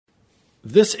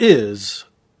This is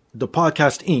the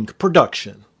Podcast Inc.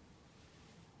 production.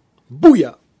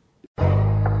 Booyah!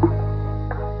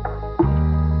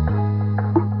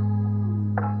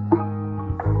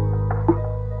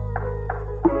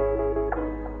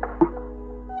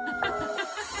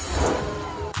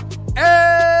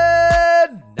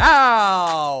 And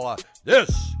now,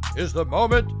 this is the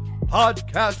moment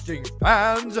podcasting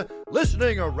fans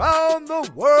listening around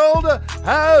the world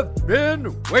have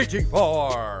been waiting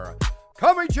for.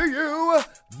 Coming to you,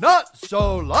 not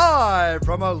so live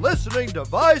from a listening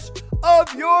device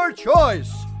of your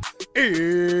choice.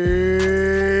 It's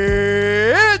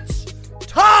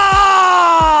time!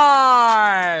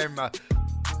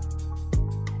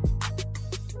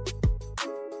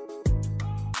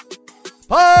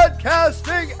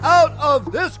 Podcasting out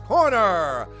of this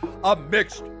corner, a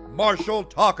mixed martial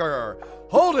talker,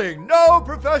 holding no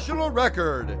professional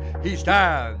record. He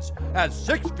stands at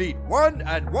 6 feet 1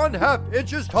 1/2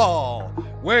 inches tall,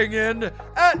 weighing in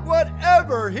at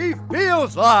whatever he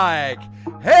feels like.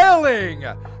 Hailing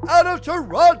out of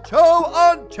Toronto,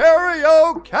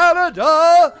 Ontario,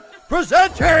 Canada,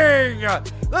 presenting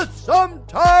the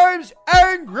sometimes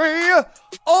angry,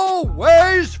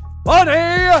 always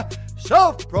funny,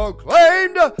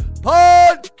 self-proclaimed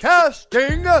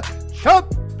podcasting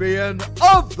champion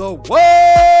of the world,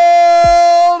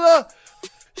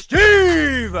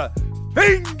 Steve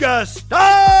Fingerstyles.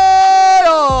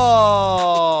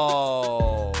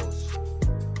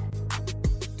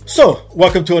 So,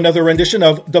 welcome to another rendition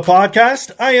of the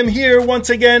podcast. I am here once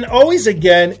again, always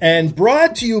again, and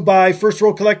brought to you by First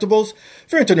Row Collectibles.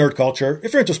 If you're into nerd culture,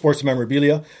 if you're into sports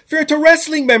memorabilia, if you're into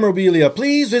wrestling memorabilia,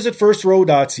 please visit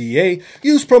firstrow.ca.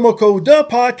 Use promo code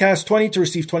THEPODCAST20 to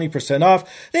receive 20% off.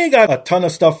 They got a ton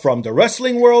of stuff from the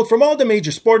wrestling world, from all the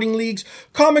major sporting leagues,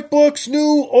 comic books,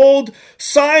 new, old,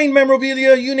 signed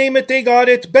memorabilia, you name it, they got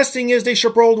it. Best thing is they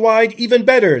ship worldwide. Even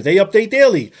better, they update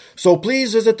daily. So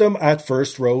please visit them at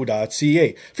firstrow.ca.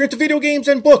 If you're into video games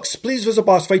and books, please visit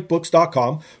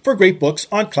bossfightbooks.com for great books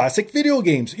on classic video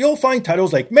games. You'll find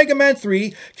titles like Mega Man 3,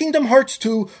 Kingdom Hearts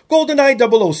 2, GoldenEye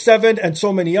 007, and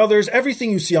so many others. Everything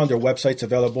you see on their website's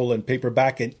available in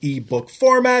paperback and ebook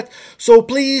format, so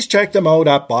please check them out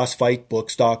at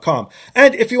bossfightbooks.com.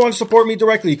 And if you want to support me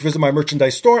directly, you can visit my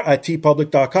merchandise store at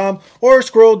tpublic.com or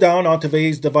scroll down on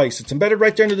today's device. It's embedded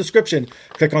right there in the description.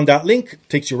 Click on that link,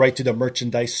 takes you right to the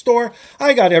merchandise store.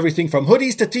 I got everything from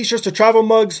hoodies to t-shirts to travel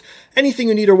mugs. Anything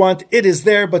you need or want, it is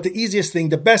there. But the easiest thing,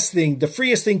 the best thing, the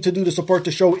freest thing to do to support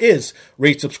the show is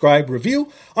rate, subscribe, review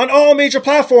on all major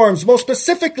platforms, most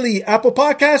specifically Apple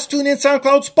Podcasts, TuneIn,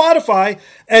 SoundCloud, Spotify,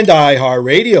 and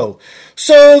iHeartRadio.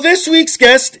 So this week's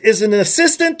guest is an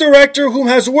assistant director who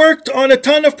has worked on a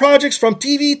ton of projects from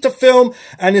TV to film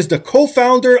and is the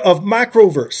co-founder of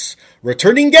Macroverse.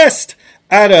 Returning guest,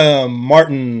 Adam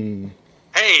Martin.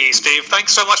 Hey, Steve.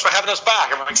 Thanks so much for having us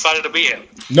back. I'm excited to be here.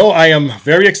 No, I am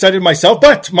very excited myself,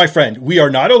 but my friend, we are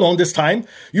not alone this time.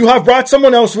 You have brought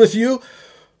someone else with you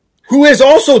who is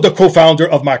also the co-founder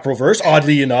of Macroverse,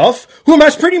 oddly enough, whom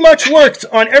has pretty much worked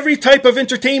on every type of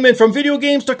entertainment from video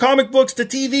games to comic books to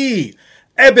TV.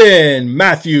 Eben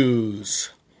Matthews.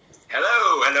 Hello.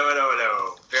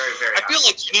 Very. I feel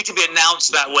like you need to be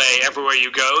announced that way everywhere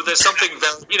you go. There's something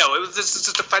very, this is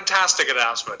just a fantastic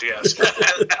announcement, yes. That's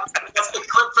the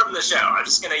clip from the show. I'm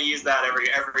just going to use that every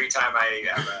time I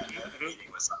have a meeting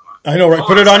with someone. I know, right?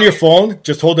 Put it on your phone.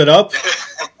 Just hold it up.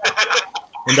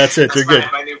 And that's it. You're good.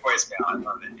 My new voicemail. I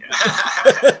love it.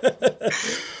 Yeah.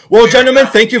 Well, gentlemen,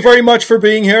 thank you very much for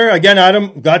being here. Again,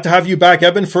 Adam, glad to have you back.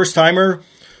 Eben, first timer.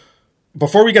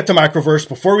 Before we get to Macroverse,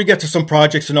 before we get to some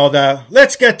projects and all that,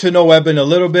 let's get to know Eben a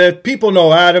little bit. People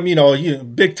know Adam,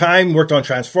 big time, worked on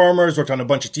Transformers, worked on a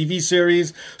bunch of TV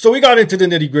series. So we got into the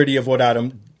nitty gritty of what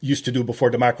Adam used to do before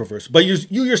the Macroverse. But you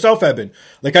yourself, Eben,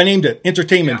 like I named it,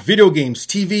 entertainment, video games,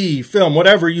 TV, film,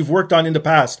 whatever you've worked on in the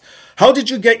past. How did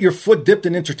you get your foot dipped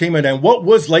in entertainment, and what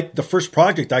was like the first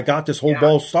project that got this whole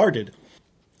ball started?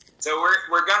 So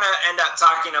we're gonna end up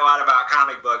talking a lot about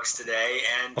comic books today,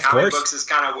 and comic books is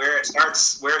kind of where it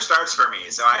starts for me.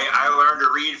 So I learned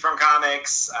to read from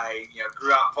comics. I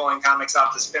grew up pulling comics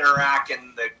off the spinner rack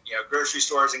in the grocery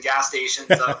stores and gas stations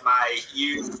of my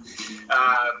youth,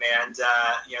 and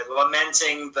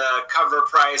lamenting the cover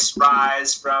price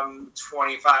rise from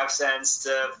 25 cents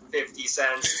to 50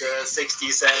 cents to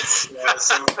 60 cents,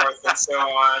 so forth and so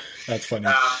on. That's funny.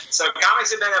 So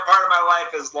comics have been a part of my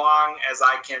life as long as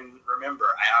I can remember.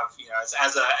 I have,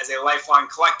 as a lifelong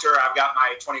collector, I've got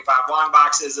my 25 long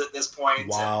boxes at this point.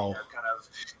 Wow. And, kind of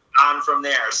on from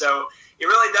there. So it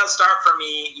really does start for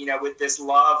me, with this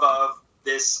love of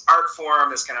this art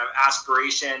form, this kind of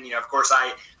aspiration. Of course,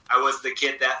 I I was the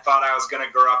kid that thought I was going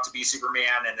to grow up to be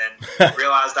Superman, and then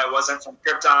realized I wasn't from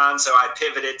Krypton, so I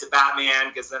pivoted to Batman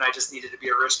because then I just needed to be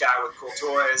a rich guy with cool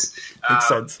toys. Makes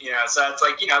sense. So it's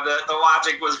like, the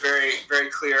logic was very, very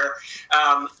clear.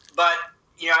 But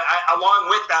along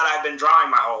with that, I've been drawing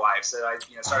my whole life. So I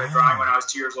started drawing when I was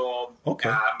 2 years old. Okay.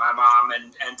 My mom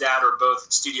and dad are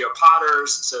both studio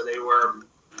potters, so they were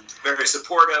very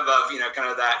supportive of, kind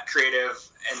of that creative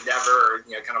endeavor,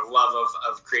 kind of love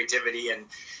of creativity and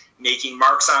making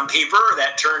marks on paper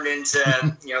that turned into,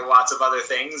 lots of other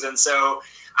things. And so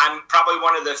I'm probably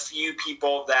one of the few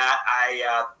people that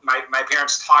my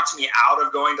parents talked me out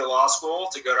of going to law school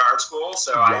to go to art school.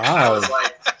 So wow. I was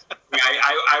like,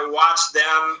 I watched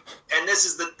them, and this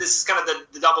is kind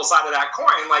of the double side of that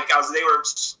coin. Like they were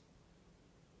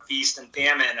feast and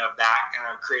famine of that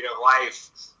kind of creative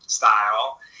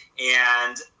lifestyle.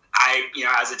 And I,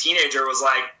 as a teenager was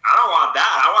like, I don't want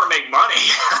that. I want to make money.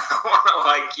 I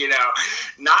want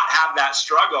to not have that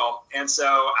struggle. And so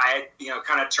I,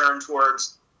 kind of turned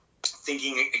towards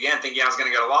thinking I was going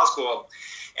to go to law school.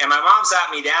 And my mom sat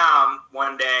me down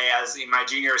one day as in my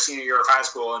junior or senior year of high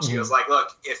school, and she was like,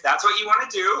 look, if that's what you want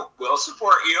to do, we'll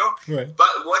support you. Right.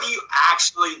 But what do you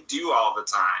actually do all the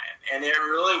time? And it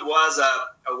really was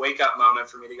a wake-up moment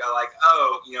for me to go like,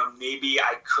 oh, maybe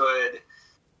I could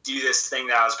do this thing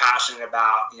that I was passionate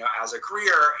about, as a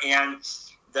career. And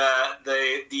the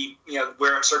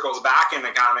where it circles back in the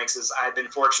comics is I've been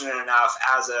fortunate enough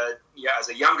as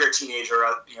a younger teenager,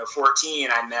 14,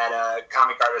 I met a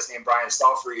comic artist named Brian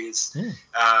Stelfreeze,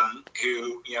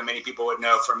 who, many people would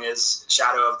know from his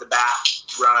Shadow of the Bat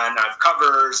run of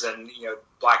covers and,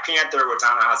 Black Panther with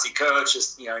Ta-Nehisi Coates,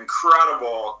 just,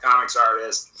 incredible comics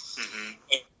artist. Mm-hmm.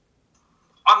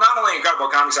 And not only incredible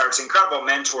comics artist, incredible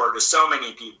mentor to so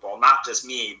many people, not just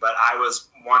me, but I was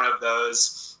one of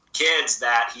those kids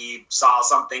that he saw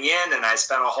something in, and I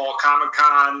spent a whole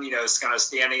Comic-Con, kind of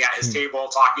standing at his table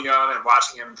talking to him and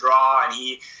watching him draw, and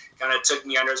he kind of took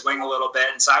me under his wing a little bit.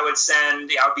 And so I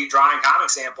would be drawing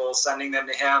comic samples, sending them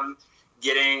to him,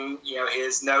 getting,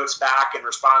 his notes back and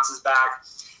responses back.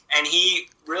 And he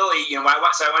really,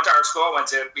 I went to art school. I went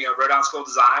to, Rhode Island School of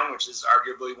Design, which is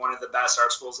arguably one of the best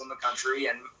art schools in the country.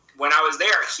 And when I was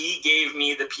there, he gave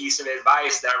me the piece of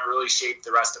advice that really shaped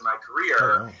the rest of my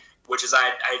career, which is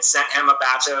I'd sent him a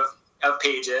batch of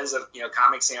pages of,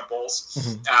 comic samples.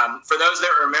 Mm-hmm. For those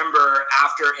that remember,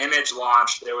 after Image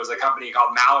launched, there was a company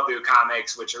called Malibu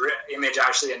Comics, which Image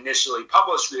actually initially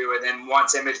published through. And then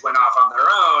once Image went off on their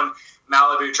own,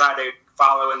 Malibu tried to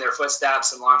follow in their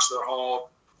footsteps and launch their whole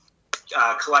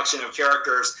collection of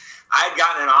characters. I'd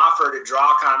gotten an offer to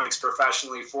draw comics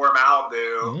professionally for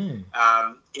Malibu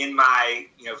in my,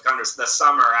 kind of the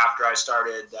summer after I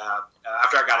started,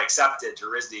 after I got accepted to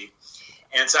RISD.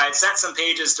 And so I'd sent some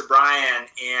pages to Brian,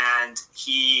 and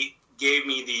he gave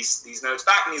me these notes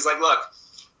back, and he's like, look,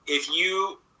 if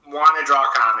you want to draw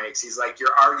comics, he's like,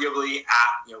 you're arguably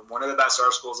at, one of the best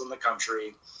art schools in the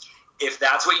country. If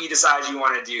that's what you decide you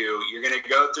want to do, you're going to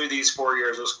go through these 4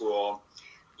 years of school,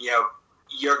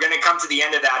 you're going to come to the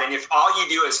end of that. And if all you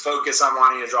do is focus on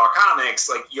wanting to draw comics,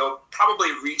 like, you'll probably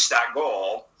reach that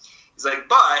goal. He's like,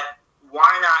 but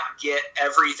why not get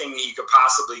everything that you could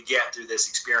possibly get through this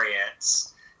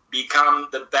experience? Become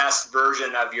the best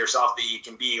version of yourself that you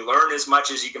can be. Learn as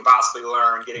much as you can possibly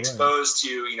learn. Get exposed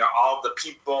to, all the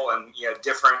people and,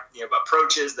 different,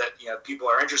 approaches that, people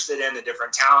are interested in, the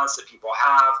different talents that people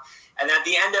have. And at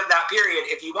the end of that period,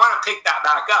 if you want to pick that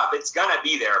back up, it's going to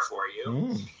be there for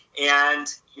you. And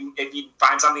if you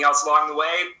find something else along the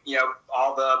way,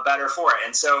 all the better for it.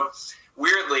 And so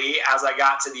weirdly, as I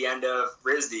got to the end of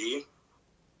RISD,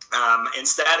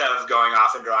 instead of going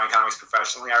off and drawing comics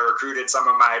professionally, I recruited some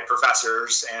of my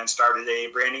professors and started a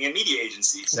branding and media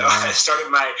agency. So I started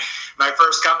my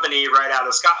first company right out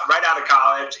of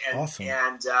college, and awesome.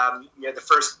 And the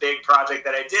first big project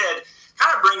that I did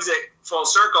kind of brings it full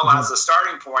circle. As a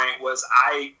starting point was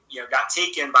I got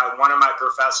taken by one of my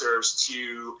professors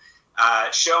to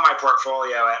show my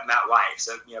portfolio at MetLife,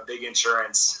 so big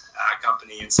insurance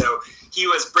company. And so he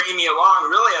was bringing me along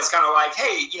really as kind of like,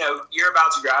 hey, you're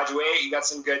about to graduate, you got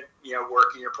some good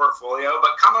work in your portfolio,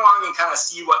 but come along and kind of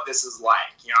see what this is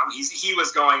like. He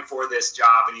was going for this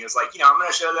job, and he was like, I'm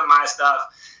going to show them my stuff.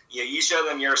 You show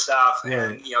them your stuff,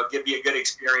 and give you a good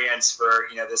experience for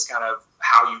this kind of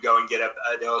how you go and get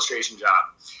an illustration job.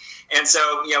 And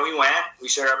so we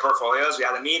shared our portfolios, we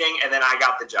had a meeting, and then I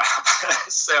got the job.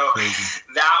 So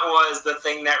that was the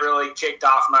thing that really kicked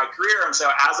off my career. And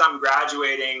so as I'm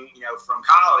graduating from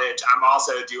college, I'm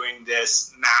also doing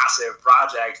this massive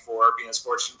project for this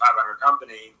Fortune 500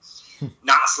 company,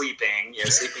 not sleeping,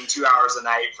 sleeping 2 hours a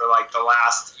night for like the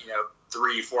last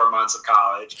 3-4 months of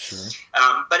college. Sure.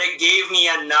 But it gave me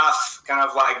enough kind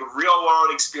of like real world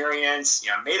experience,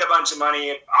 made a bunch of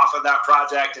money off of that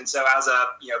project. And so as a,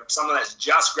 someone that's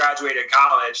just graduated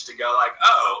college to go like,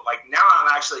 oh, like now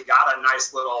I've actually got a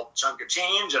nice little chunk of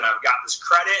change and I've got this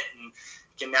credit and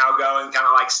can now go and kind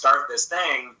of like start this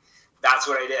thing. That's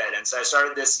what I did. And so I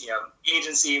started this,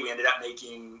 agency. We ended up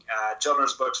making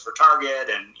children's books for Target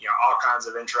and, all kinds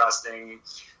of interesting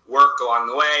work along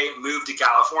the way. Moved to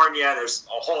California. There's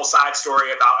a whole side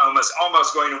story about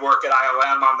almost going to work at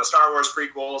IOM on the Star Wars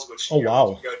prequels, which you can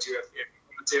go to if you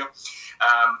want to.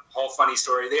 Whole funny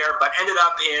story there. But ended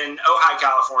up in Ojai,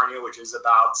 California, which is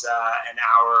about an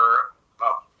hour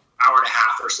and a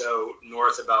half or so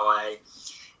north of LA.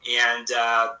 And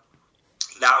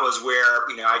that was where,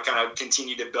 I kind of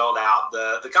continued to build out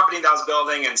the company that I was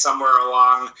building, and somewhere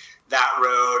along that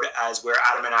road as where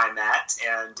Adam and I met.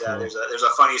 And there's a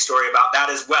funny story about that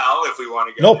as well, if we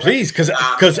want to go No, there. Please,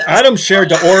 because Adam shared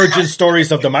the origin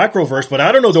stories of the Macroverse, but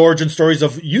I don't know the origin stories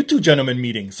of you two gentlemen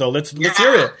meeting. So let's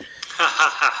hear it.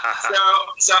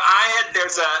 So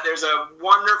there's a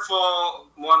wonderful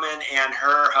woman and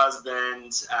her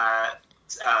husband,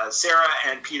 Sarah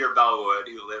and Peter Bellwood,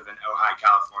 who live in Ojai,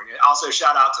 California. Also,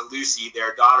 shout out to Lucy,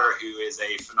 their daughter, who is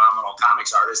a phenomenal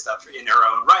comics artist in her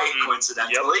own right,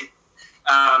 coincidentally. Yep.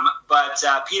 But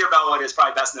Peter Bellwood is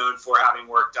probably best known for having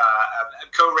worked,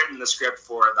 co-written the script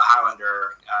for the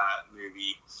Highlander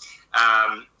movie.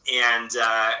 And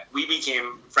we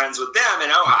became friends with them in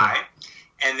Ojai. Okay.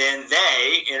 And then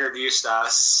they introduced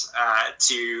us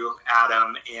to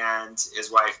Adam and his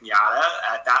wife, Miata,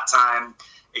 at that time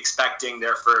expecting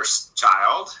their first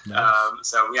child. Nice.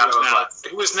 So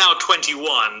it was now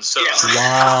 21. So yes.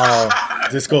 Wow,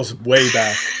 this goes way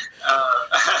back.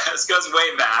 This goes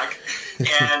way back.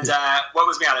 And what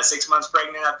was Miata? 6 months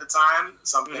pregnant at the time,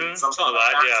 something like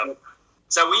that. Yeah.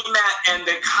 So we met, and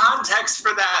the context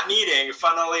for that meeting,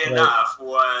 funnily enough,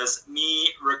 was me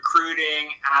recruiting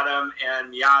Adam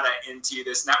and Miata into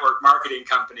this network marketing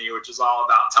company, which is all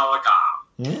about telecom.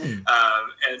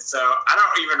 And so I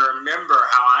don't even remember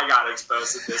how I got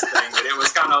exposed to this thing, but it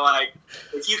was kind of like,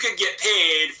 if you could get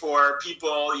paid for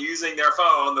people using their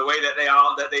phone the way that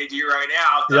they do right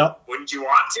now, then wouldn't you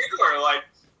want to? Or like,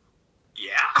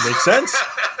 yeah, makes sense.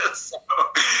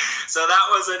 So that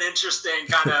was an interesting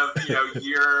kind of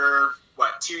year,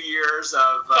 2 years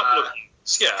of that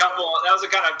was a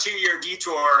kind of 2-year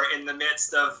detour in the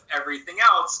midst of everything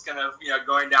else, kind of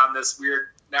going down this weird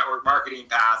network marketing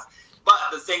path. But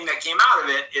the thing that came out of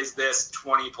it is this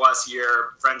 20+ year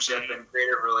friendship and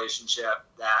creative relationship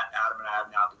that Adam and I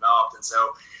have now developed. And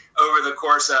so over the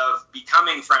course of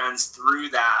becoming friends through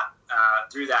that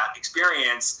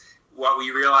experience, what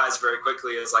we realized very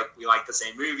quickly is like we like the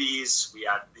same movies, we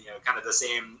had kind of the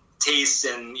same tastes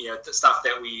and the stuff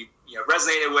that we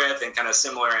resonated with, and kind of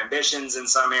similar ambitions in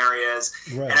some areas.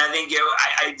 Right. And I think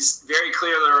I just very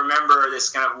clearly remember this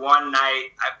kind of one night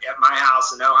at my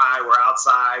house in Ojai. We're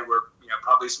outside, we're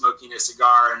probably smoking a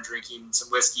cigar and drinking some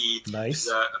whiskey. Nice, which is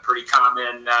a pretty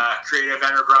common creative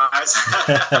enterprise.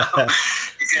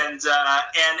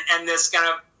 and this kind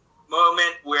of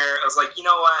moment where I was like, you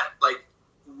know what, like.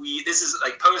 This is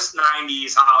like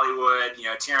post-90s Hollywood,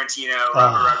 Tarantino,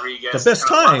 Robert Rodriguez. The best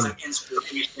time. Lots of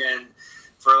inspiration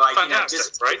for like,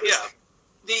 fantastic, right? Yeah.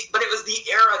 But it was the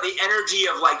era, the energy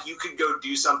of like you could go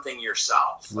do something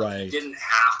yourself. Like, right. You didn't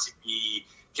have to be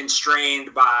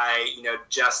constrained by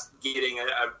just getting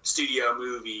a studio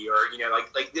movie or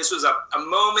like this was a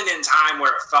moment in time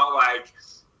where it felt like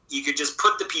you could just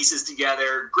put the pieces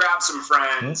together, grab some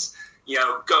friends,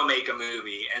 go make a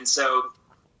movie. And so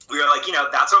we were like,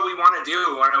 that's what we want to do.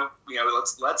 We want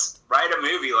to, let's write a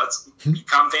movie. Let's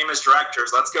become famous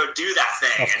directors. Let's go do that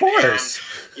thing. Of course.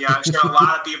 And I'm sure a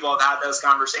lot of people have had those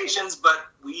conversations, but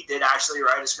we did actually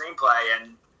write a screenplay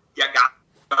and got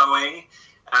going.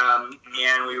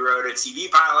 And we wrote a TV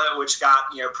pilot, which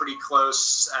got, pretty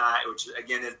close, which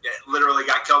again, it literally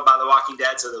got killed by The Walking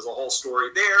Dead. So there's a whole story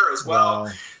there as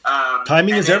well. Wow.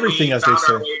 Timing is everything, as they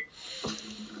say.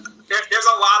 There's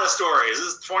a lot of stories.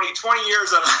 This is 20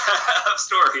 years of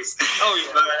stories. Oh,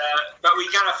 yeah. But we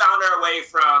kind of found our way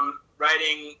from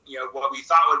writing, what we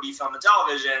thought would be film and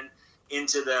television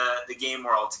into the game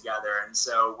world together. And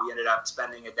so we ended up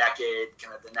spending a decade,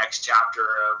 kind of the next chapter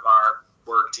of our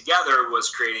work together was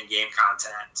creating game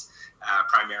content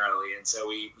primarily. And so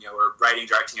we, were writing,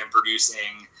 directing, and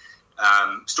producing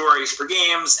stories for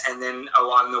games, and then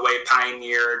along the way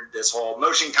pioneered this whole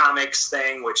motion comics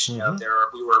thing, which we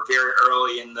were very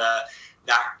early in that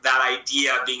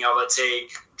idea of being able to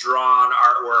take drawn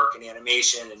artwork and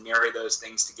animation and marry those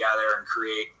things together and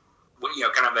create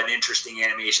kind of an interesting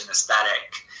animation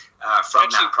aesthetic from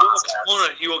that process.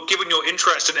 You were given your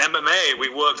interest in MMA. We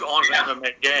worked on an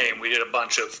MMA game. We did a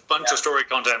bunch of story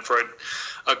content for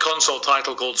a console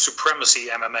title called Supremacy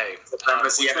MMA.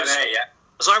 Supremacy MMA, yeah.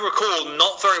 As I recall,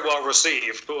 not very well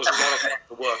received, but was a lot of fun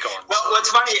to work on. Well,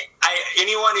 what's funny,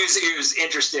 anyone who's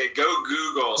interested, go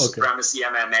Google Supremacy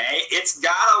MMA. It's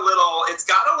got a little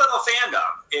fandom.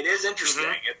 It is interesting.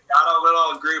 Mm-hmm. It's got a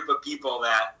little group of people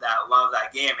that love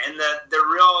that game. And the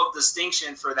real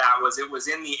distinction for that was it was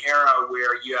in the era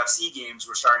where UFC games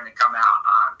were starting to come out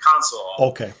on console.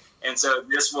 Okay. And so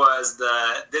this was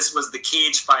the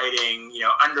cage fighting,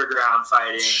 underground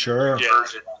fighting version of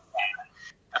that.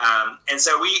 And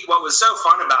so what was so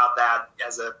fun about that,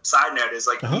 as a side note, is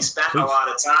we spent a lot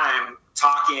of time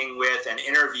talking with and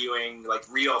interviewing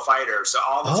real fighters. So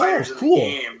all the fighters in the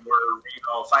game were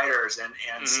real fighters,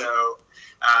 and so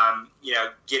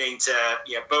getting to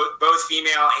both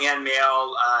female and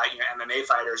male MMA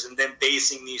fighters, and then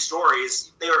basing these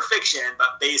stories. They were fiction,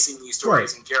 but basing these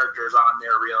stories and characters on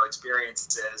their real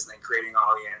experiences, and then creating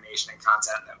all the animation and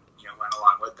content that went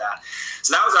along with that.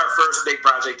 So that was our first big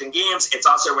project in games. It's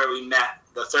also where we met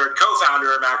the third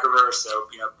co-founder of Macroverse. So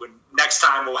when next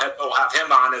time we'll have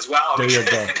him on as well. There you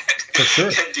go. For sure.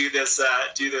 And do this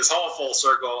whole full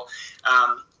circle.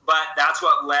 But that's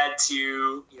what led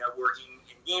to working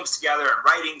in games together and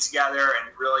writing together,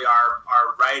 and really our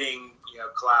writing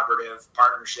collaborative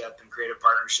partnership and creative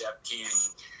partnership came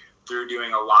through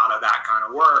doing a lot of that kind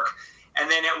of work.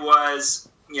 And then it was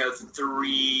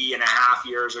 3.5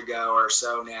 years ago or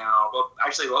so now, well,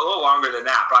 actually a little longer than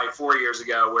that, probably 4 years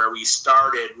ago, where we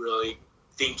started really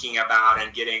thinking about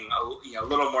and getting a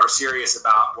little more serious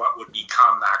about what would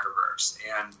become Macroverse.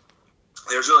 And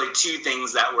there's really two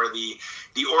things that were the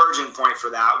origin point for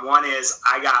that. One is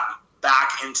I got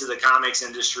back into the comics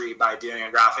industry by doing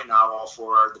a graphic novel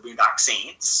for the Boondock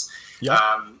Saints. Yep.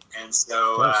 And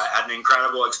so had an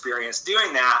incredible experience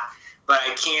doing that. But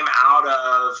I came out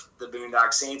of the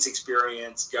Boondock Saints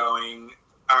experience going,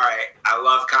 all right, I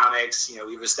love comics.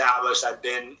 We've established I've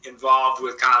been involved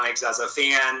with comics as a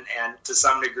fan and to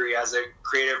some degree as a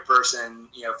creative person,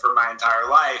 for my entire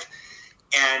life.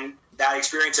 And that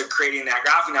experience of creating that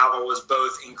graphic novel was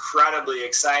both incredibly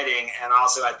exciting and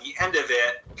also at the end of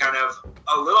it kind of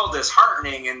a little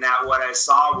disheartening, in that what I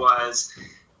saw was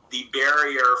the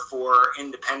barrier for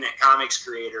independent comics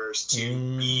creators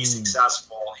to be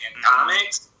successful in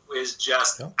comics is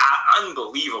just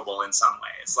unbelievable in some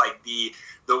ways. Like the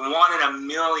 1 in a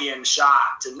million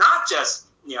shot to not just,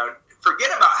 forget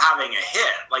about having a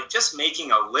hit, like just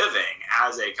making a living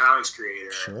as a comics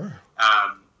creator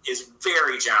is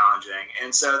very challenging.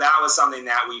 And so that was something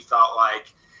that we felt like,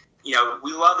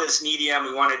 we love this medium.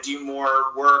 We want to do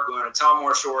more work. We want to tell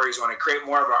more stories. We want to create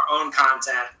more of our own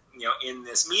content, in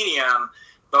this medium,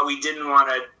 but we didn't want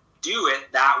to do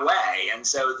it that way. And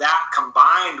so that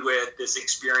combined with this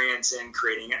experience in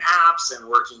creating apps and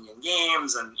working in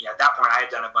games. And at that point I had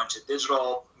done a bunch of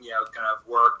digital, kind of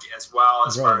work as well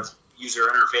as far as user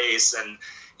interface and,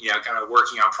 kind of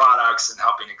working on products and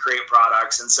helping to create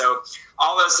products. And so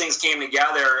all those things came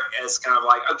together as kind of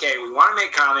like, okay, we want to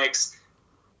make comics.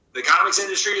 The comics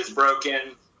industry is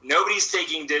broken. Nobody's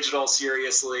taking digital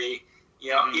seriously.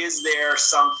 Is there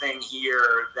something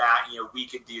here that, we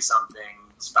could do something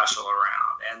special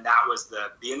around? And that was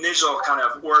the initial kind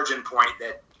of origin point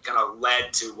that kind of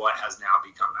led to what has now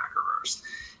become Macroverse.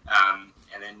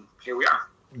 And then here we are.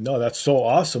 No, that's so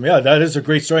awesome. Yeah, that is a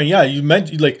great story. And yeah, you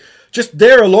mentioned just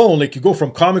there alone, you go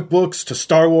from comic books to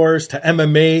Star Wars to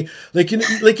MMA,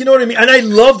 you know what I mean? And I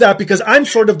love that because I'm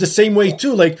sort of the same way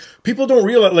too. People don't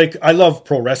realize, I love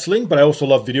pro wrestling, but I also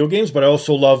love video games, but I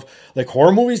also love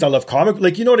horror movies. I love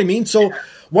comic, you know what I mean? So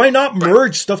why not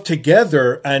merge stuff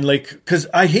together? And cause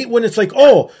I hate when it's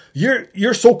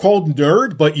you're so-called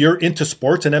nerd, but you're into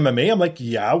sports and MMA. I'm like,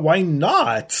 yeah, why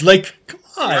not? Come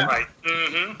on. Yeah, right.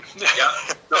 Mm-hmm.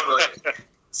 Yeah, totally.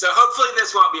 So hopefully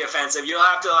this won't be offensive. You'll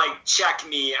have to check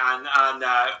me on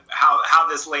how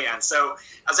this lands. So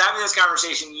I was having this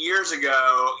conversation years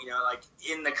ago,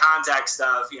 in the context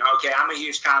of, okay, I'm a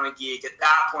huge comic geek. At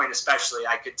that point especially,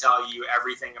 I could tell you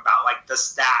everything about the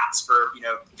stats for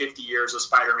 50 years of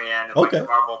Spider-Man and the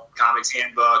Marvel Comics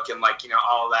Handbook and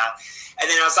all of that. And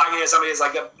then I was talking to somebody who's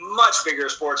a much bigger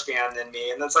sports fan than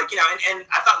me, and it's and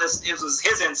I thought it was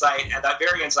his insight, and that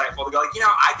very insightful to go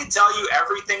I could tell you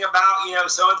everything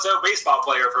about so-and-so baseball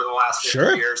player for the last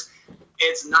 50 years.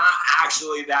 It's not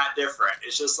actually that different.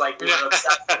 It's just we're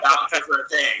obsessed about different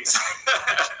things.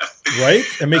 Right?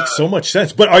 It makes so much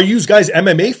sense. But are you guys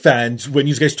MMA fans when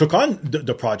you guys took on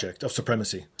the project of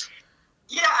Supremacy?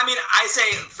 Yeah, I mean, I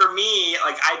say for me,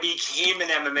 like I became an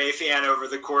MMA fan over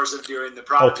the course of doing the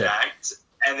project,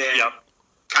 and then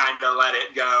kind of let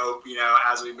it go,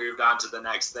 as we moved on to the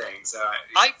next thing. So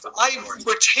I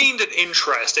retained an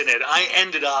interest in it. I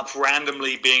ended up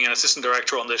randomly being an assistant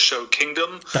director on this show,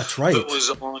 Kingdom. That's right. That was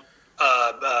on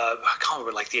I can't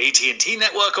remember, like the AT&T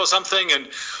network or something, and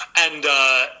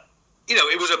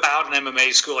it was about an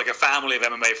MMA school, like a family of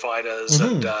MMA fighters,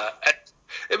 and a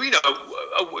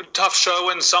tough show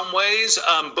in some ways,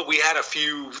 but we had a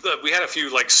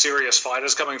few like serious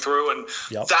fighters coming through, and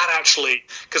that actually,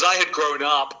 because I had grown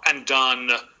up and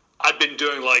I'd been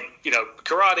doing like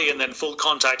karate and then full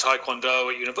contact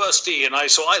taekwondo at university, and I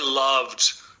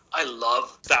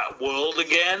loved that world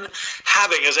again.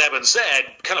 Having, as Evan said,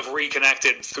 kind of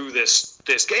reconnected through this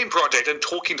game project and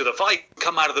talking to the fight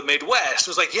come out of the Midwest. It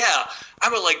was like, I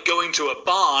was like going to a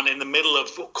barn in the middle of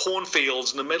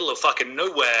cornfields in the middle of fucking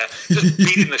nowhere, just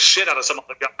beating the shit out of some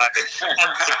other guy.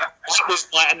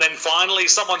 And then finally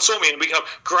someone saw me and we kind of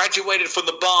graduated from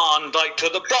the barn like to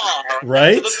the bar,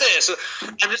 right? To this,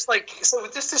 and it's like, so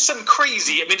this is some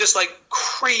crazy. I mean, just like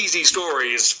crazy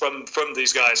stories from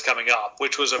these guys coming up,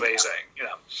 which was amazing,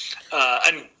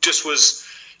 and just was.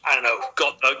 I don't know,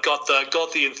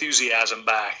 got the enthusiasm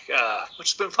back, which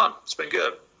has been fun. It's been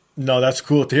good. No, that's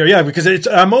cool to hear. Yeah, because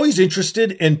I'm always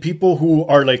interested in people who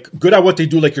are like good at what they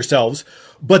do, like yourselves,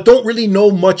 but don't really know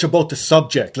much about the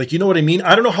subject. Like, you know what I mean?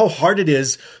 I don't know how hard it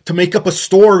is to make up a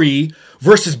story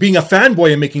versus being a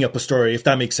fanboy and making up a story, if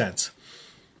that makes sense.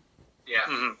 Yeah.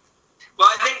 Mm-hmm. Well,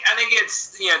 I think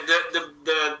it's the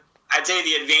I'd say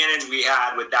the advantage we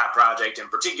had with that project in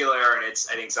particular, and it's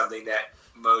I think something that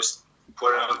most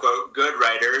quote-unquote good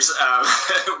writers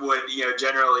would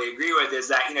generally agree with, is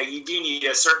that you do need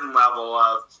a certain level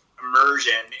of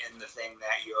immersion in the thing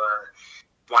that you're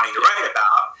wanting to write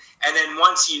about, and then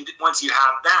once you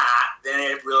have that, then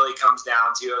it really comes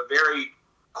down to a very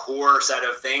core set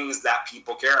of things that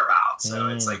people care about. So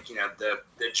it's like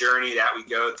the journey that we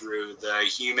go through, the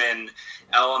human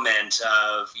element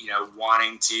of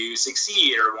wanting to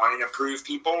succeed or wanting to prove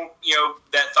people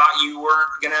that thought you weren't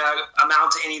gonna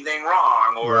amount to anything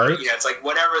wrong, or it's like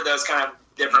whatever those kind of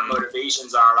different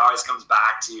motivations are, it always comes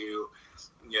back to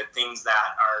things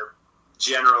that are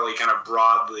generally kind of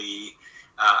broadly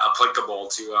applicable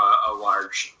to a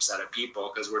large set of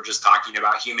people, because we're just talking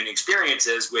about human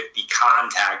experiences with the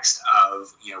context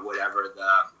of whatever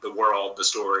the world, the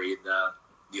story,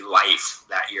 the life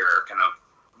that you're kind of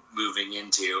moving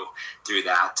into through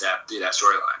that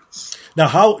storyline. Now,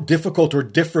 how difficult or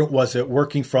different was it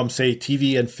working from, say,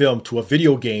 TV and film to a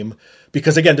video game?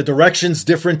 Because again, the direction's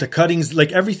different, the cuttings,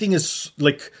 like everything is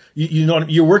like,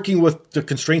 you're working with the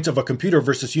constraints of a computer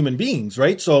versus human beings,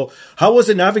 right? So how was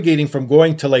it navigating from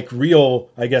going to like real,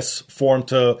 I guess, form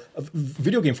to a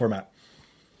video game format?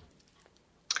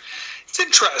 It's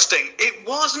interesting. It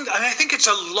wasn't, and I think it's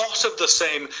a lot of the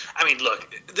same. I mean, look,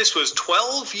 this was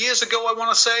 12 years ago, I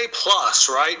want to say, plus,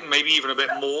 right? Maybe even a bit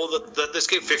more, that this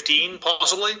game, 15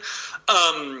 possibly.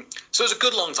 So it was a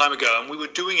good long time ago, and we were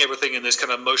doing everything in this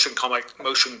kind of motion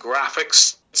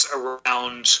graphics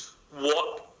around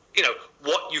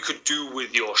what you could do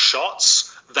with your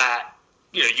shots, that,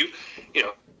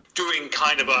 doing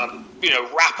kind of a,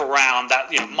 wrap around that,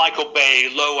 Michael Bay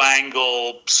low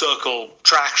angle circle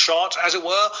track shot, as it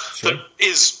were, that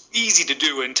is easy to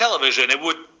do in television. It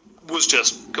was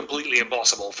just completely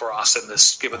impossible for us in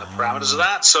this, given the parameters of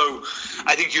that. So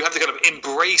I think you have to kind of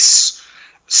embrace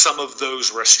some of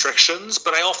those restrictions,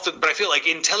 but I feel like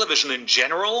in television in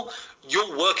general,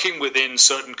 you're working within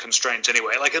certain constraints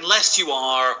anyway. Like, unless you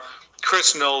are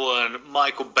Chris Nolan,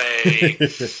 Michael Bay,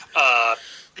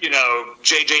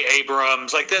 J.J.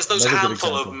 Abrams, like there's those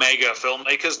handful of mega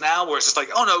filmmakers now where it's just like,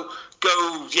 oh no,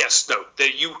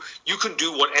 you can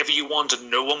do whatever you want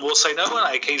and no one will say no. And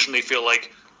I occasionally feel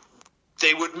like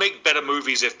they would make better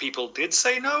movies if people did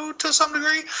say no to some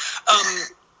degree.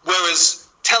 Whereas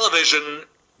television,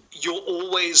 you're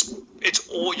always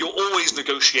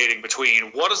negotiating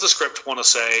between what does the script want to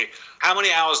say, how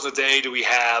many hours in a day do we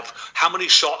have, how many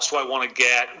shots do I want to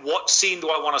get, what scene do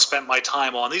I want to spend my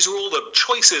time on. These are all the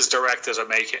choices directors are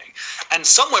making, and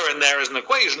somewhere in there is an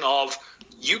equation of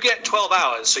you get 12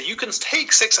 hours, so you can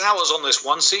take 6 hours on this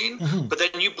one scene, but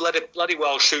then you bloody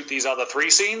well shoot these other 3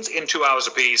 scenes in 2 hours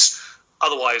apiece.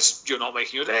 Otherwise, you're not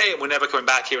making your day, and we're never coming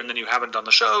back here, and then you haven't done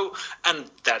the show, and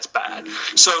that's bad.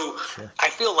 So I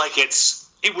feel like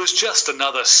it was just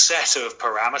another set of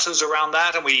parameters around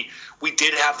that, and we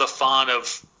did have the fun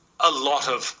of a lot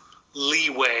of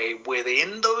leeway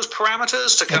within those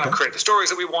parameters to kind of create the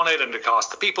stories that we wanted and to cast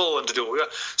the people and to do what we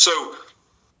got. So,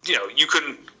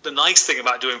 the nice thing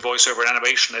about doing voiceover and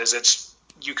animation is it's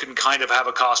you can kind of have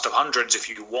a cast of hundreds if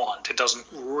you want. It doesn't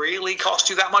really cost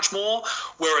you that much more.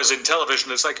 Whereas in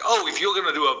television, it's like, oh, if you're going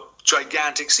to do a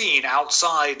gigantic scene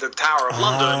outside the Tower of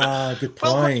London, good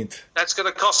point. Well, that's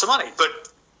going to cost some money. But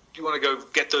you want to go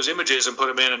get those images and put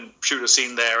them in and shoot a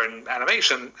scene there in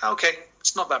animation, okay,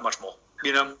 it's not that much more,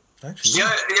 you know? Actually, the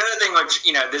other thing, which,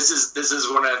 you know, this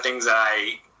is one of the things that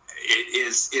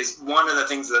is one of the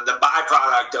things that the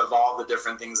byproduct of all the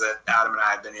different things that Adam and I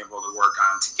have been able to work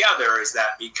on together is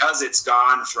that because it's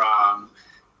gone from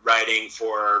writing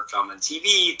for film and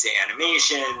TV to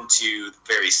animation to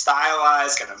very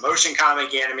stylized kind of motion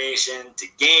comic animation to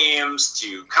games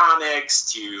to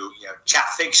comics to, you know, chat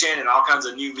fiction and all kinds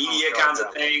of new media kinds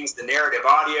of things, the narrative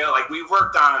audio, like we've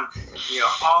worked on, you know,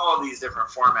 all of these different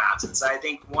formats. And so I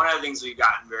think one of the things we've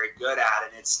gotten very good at,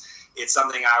 and it's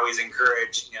something I always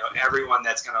encourage, you know, everyone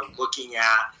that's kind of looking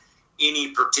at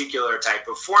any particular type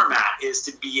of format, is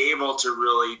to be able to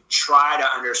really try to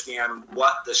understand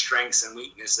what the strengths and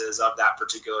weaknesses of that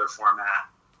particular format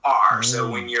are. So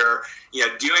when you're, you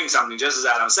know, doing something, just as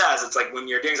Adam says, it's like when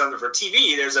you're doing something for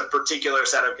TV, there's a particular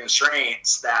set of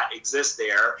constraints that exist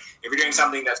there. If you're doing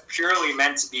something that's purely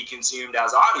meant to be consumed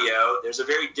as audio, there's a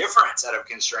very different set of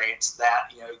constraints that,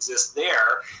 you know, exist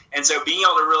there. And so being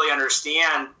able to really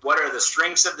understand what are the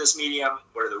strengths of this medium,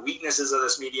 what are the weaknesses of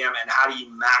this medium, and how do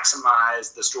you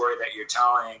maximize the story that you're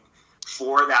telling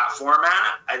for that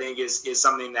format, I think is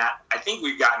something that I think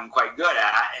we've gotten quite good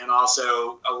at, and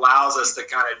also allows us to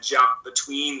kind of jump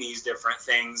between these different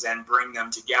things and bring them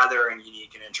together in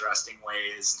unique and interesting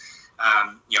ways,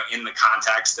 you know, in the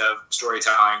context of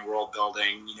storytelling, world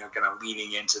building, you know, kind of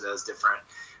leaning into those different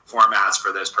formats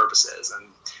for those purposes. And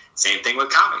same thing with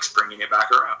comics, bringing it back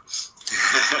around.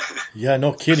 Yeah,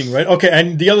 no kidding, right? Okay,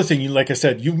 and the other thing, like I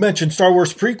said, you mentioned Star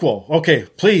Wars prequel. Okay,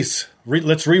 please,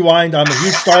 let's rewind. I'm a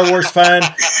huge Star Wars fan.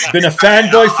 Been a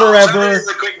fanboy forever. This is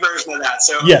a quick version of that.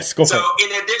 So, yes, go for it. So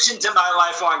in addition to my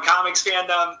lifelong comics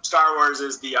fandom, Star Wars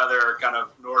is the other kind of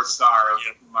North Star of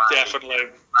my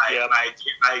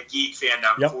geek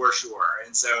fandom, for sure.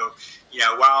 And so, you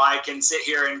know, while I can sit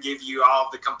here and give you all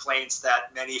the complaints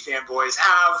that many fanboys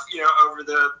have, you know, over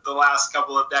the last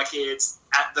couple of decades,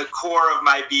 at the core of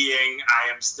my being, I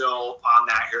am still on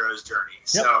that hero's journey.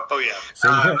 Yep.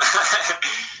 So,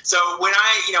 so when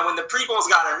the prequels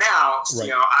got announced, you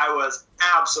know, I was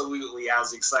absolutely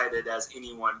as excited as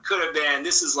anyone could have been.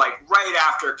 This is like right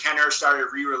after Kenner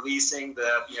started re-releasing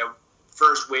the, you know,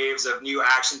 first waves of new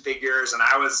action figures, and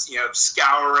I was, you know,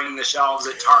 scouring the shelves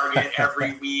at Target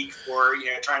every week for, you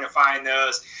know, trying to find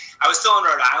those. I was still in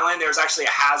Rhode Island. There was actually a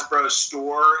Hasbro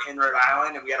store in Rhode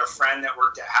Island, and we had a friend that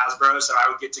worked at Hasbro, so I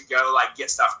would get to go, like, get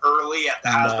stuff early at the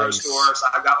Hasbro store. So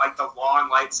I've got, like, the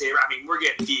long lightsaber. I mean, we're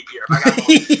getting deep here. I got,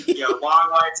 you know, long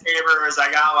lightsabers.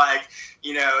 I got, like,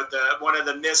 you know, one of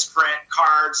the misprint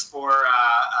cards for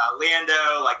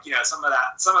Lando, like, you know, some of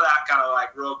that kind of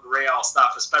like real grail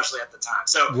stuff, especially at the time.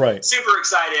 So super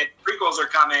excited. Prequels are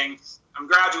coming. I'm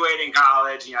graduating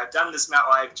college. You know, I've done this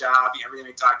MetLife job, you know, everything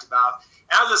we talked about.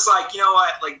 And I was just like, you know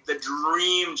what, like the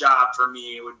dream job for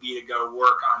me would be to go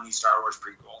work on these Star Wars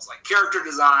prequels. Like character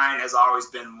design has always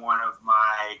been one of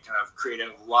my kind of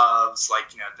creative loves.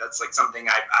 Like, you know, that's like something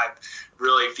I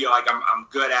really feel like I'm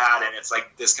good at. And it's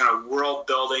like this kind of world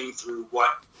building through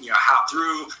what, you know, how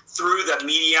through the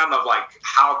medium of like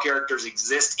how characters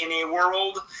exist in a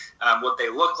world, what they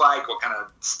look like, what kind of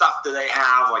stuff do they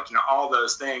have, like, you know, all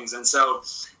those things. And so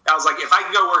I was like, if I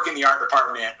could go work in the art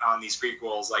department on these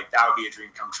prequels, like that would be a dream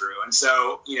come true. And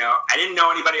so, you know, I didn't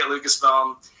know anybody at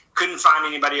Lucasfilm, couldn't find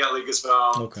anybody at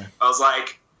Lucasfilm. Okay. I was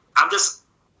like, I'm just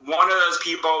one of those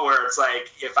people where it's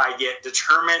like, if I get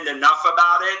determined enough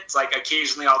about it, it's like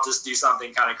occasionally I'll just do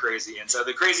something kind of crazy. And so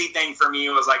the crazy thing for me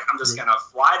was like, I'm just going to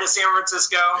fly to San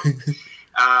Francisco,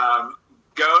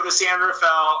 go to San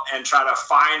Rafael and try to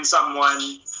find someone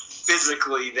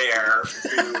physically there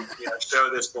to, you know, show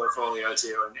this portfolio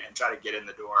to and try to get in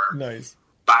the door. Nice.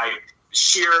 By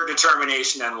sheer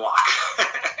determination and luck.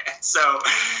 So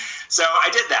I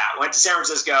did that. Went to San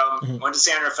Francisco, went to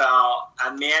San Rafael.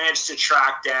 I managed to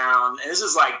track down, and this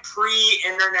is like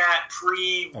pre-internet,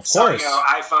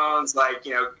 iPhones, like,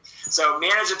 you know, so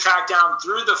managed to track down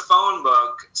through the phone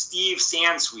book Steve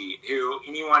Sansweet, who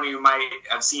anyone who might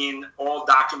have seen old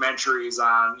documentaries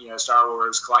on, you know, Star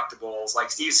Wars collectibles, like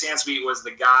Steve Sansweet was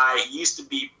the guy. He used to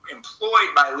be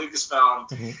employed by Lucasfilm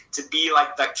to be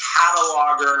like the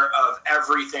cataloger of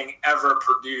everything ever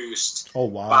produced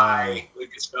by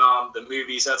Lucasfilm, the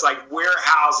movie. So it's like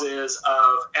warehouses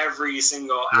of every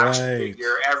single action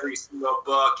figure, every single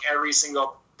book, every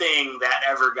single thing that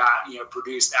ever got, you know,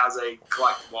 produced as a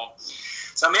collectible.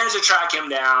 So I managed to track him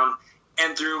down,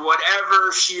 And through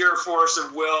whatever sheer force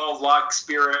of will, luck,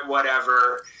 spirit,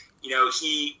 whatever,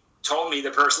 he told me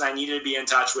the person I needed to be in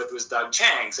touch with was Doug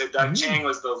Chiang. So Doug Chiang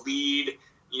was the lead,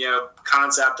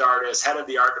 concept artist, head of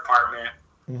the art department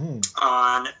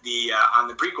on the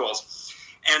prequels.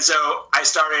 And so I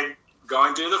started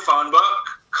going through the phone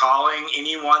book, calling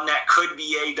anyone that could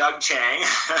be a Doug Chiang,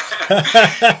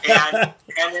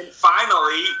 and then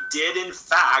finally did in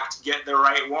fact get the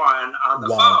right one on the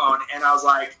phone. And I was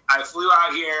like, I flew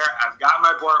out here, I've got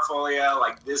my portfolio,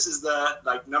 like this is the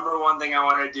number one thing I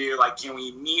want to do. Like, can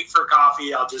we meet for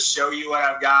coffee? I'll just show you what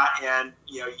I've got, and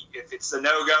if it's a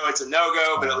no-go, it's a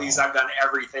no-go, but at least I've done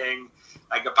everything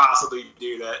I could possibly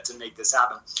do to make this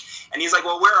happen. And he's like,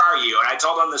 well, where are you? And I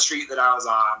told him the street that I was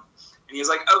on. And he was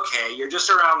like, okay, you're just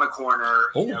around the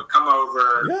corner, come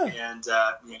over and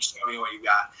show me what you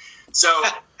got. So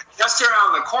just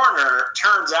around the corner,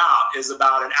 turns out, is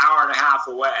about an hour and a half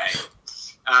away.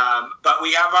 But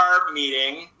we have our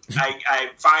meeting.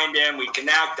 I find him, we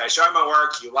connect, I show him my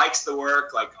work, he likes the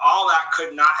work, like all that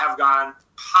could not have gone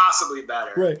possibly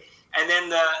better. Right. And then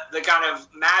the kind of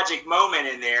magic moment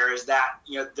in there is that,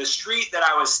 the street that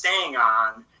I was staying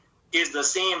on is the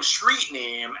same street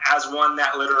name as one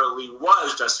that literally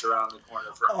was just around the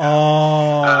corner from him.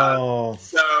 Oh.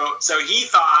 So he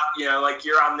thought, like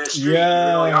you're on this street, you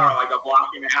really are like a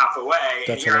block and a half away,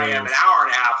 and here I am an hour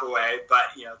and a half away,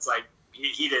 but it's like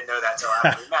he didn't know that till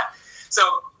after we met.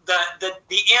 So the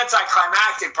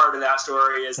anticlimactic part of that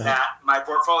story is that my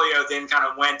portfolio then kind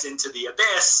of went into the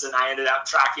abyss, and I ended up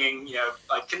tracking,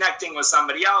 connecting with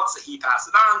somebody else that he passed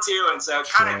it on to, and so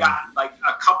kind of got like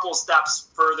a couple steps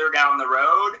further down the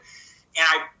road,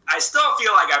 and I still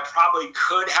feel like I probably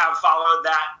could have followed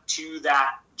that to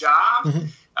that job,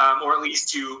 or at least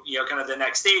to kind of the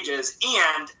next stages.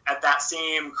 And at that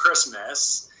same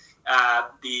Christmas,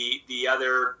 the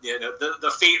other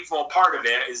the fateful part of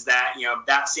it is that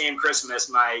that same Christmas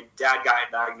my dad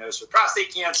got diagnosed with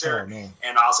prostate cancer,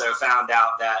 and also found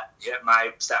out that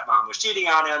my stepmom was cheating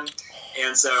on him,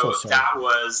 and so that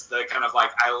was the kind of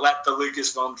like I let the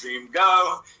Lucasfilm dream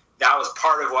go. That was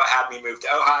part of what had me move to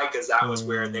Ojai, because that was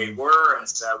where they were, and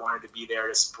so I wanted to be there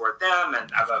to support them.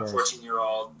 And I have a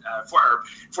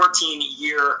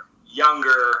 14-year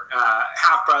younger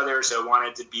half brother, so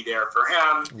wanted to be there for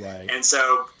him. And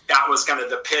so that was kind of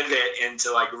the pivot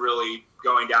into like really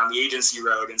going down the agency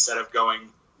road instead of going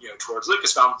towards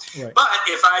Lucasfilm. But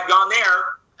if I had gone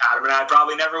there, Adam and I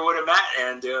probably never would have met,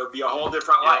 and it would be a whole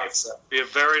different life. So be a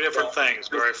very different thing. It's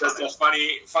very just a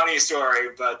funny story,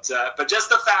 but just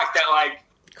the fact that like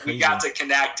we got to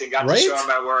connect and got to show him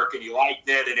my work, and he liked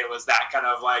it, and it was that kind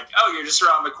of like, oh, you're just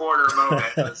around the corner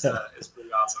moment. It's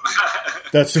pretty awesome.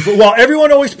 That's super. Well,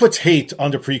 everyone always puts hate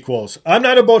on the prequels. I'm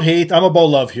not about hate. I'm about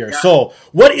love here. So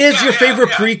what is your favorite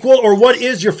prequel, or what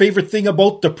is your favorite thing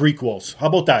about the prequels? How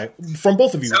about that from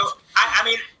both of you? So, I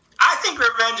mean, I think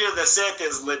Revenge of the Sith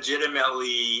is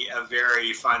legitimately a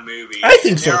very fun movie. I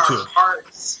think so too.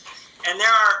 And there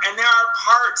are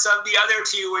parts of the other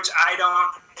two which I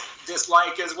don't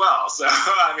dislike as well. So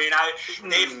I mean,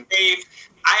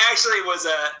 I actually was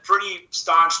a pretty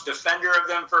staunch defender of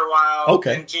them for a while.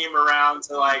 And came around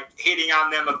to like hating